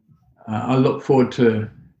 and I look forward to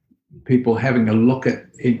people having a look at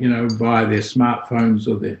it, via their smartphones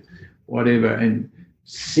or their whatever, and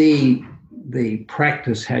see the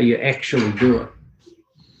practice, how you actually do it,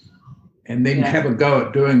 and then have a go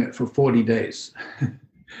at doing it for 40 days.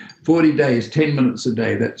 40 days, 10 minutes a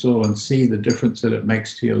day, that's all, and see the difference that it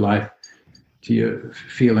makes to your life, to your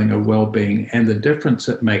feeling of well-being, and the difference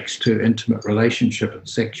it makes to intimate relationship and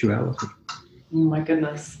sexuality. Oh my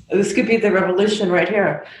goodness. This could be the revolution right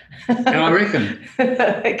here. I reckon.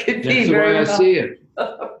 It could be. That's the way I see it.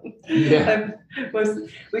 Yeah.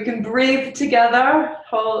 We can breathe together,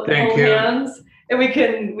 hold hands, and we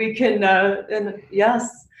can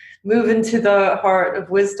move into the heart of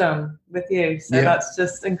wisdom with you. So that's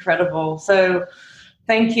just incredible. So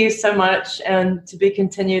thank you so much, and to be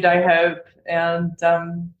continued, I hope. And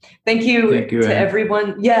thank you to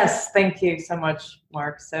everyone. Yes, thank you so much,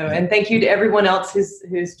 Mark. And thank you to everyone else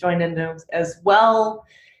who's joined in as well.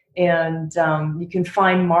 And you can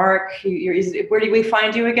find Mark. Where do we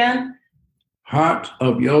find you again?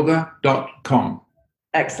 heartofyoga.com.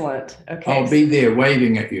 Excellent. Okay. I'll be there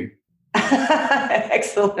waving at you.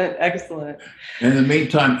 Excellent. In the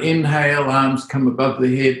meantime, inhale, arms come above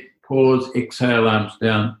the head. Pause, exhale, arms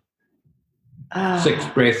down. 6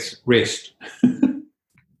 breaths, rest.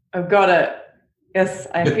 I've got it. Yes,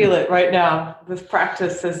 I feel it right now. This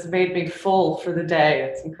practice has made me full for the day.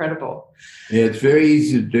 It's incredible. Yeah, it's very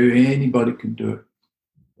easy to do. Anybody can do it.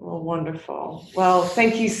 Well, wonderful. Well,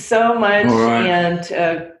 thank you so much. All right. And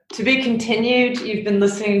to be continued, you've been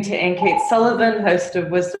listening to Ayn Cates Sullivan, host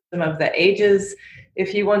of Wisdom of the Ages.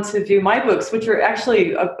 If you want to view my books, which are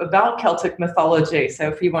actually about Celtic mythology, so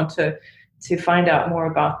if you want to find out more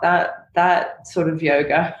about that sort of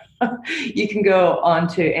yoga, you can go on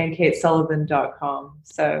to AynCatesSullivan.com.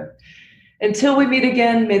 So until we meet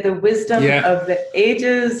again, may the wisdom of the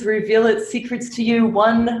ages reveal its secrets to you,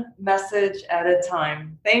 one message at a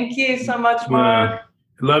time. Thank you so much, Mark.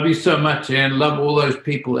 Love you so much, and love all those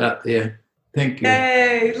people out there. Thank you.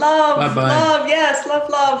 Hey, love, bye-bye. Love, yes,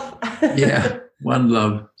 love. Yeah, one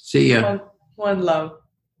love. See ya. One love.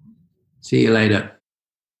 See you later.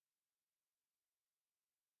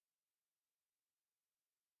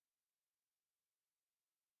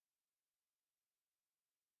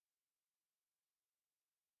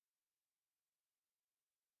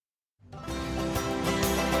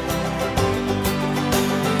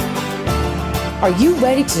 Are you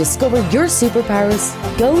ready to discover your superpowers?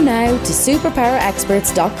 Go now to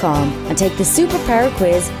superpowerexperts.com and take the superpower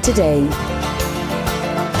quiz today.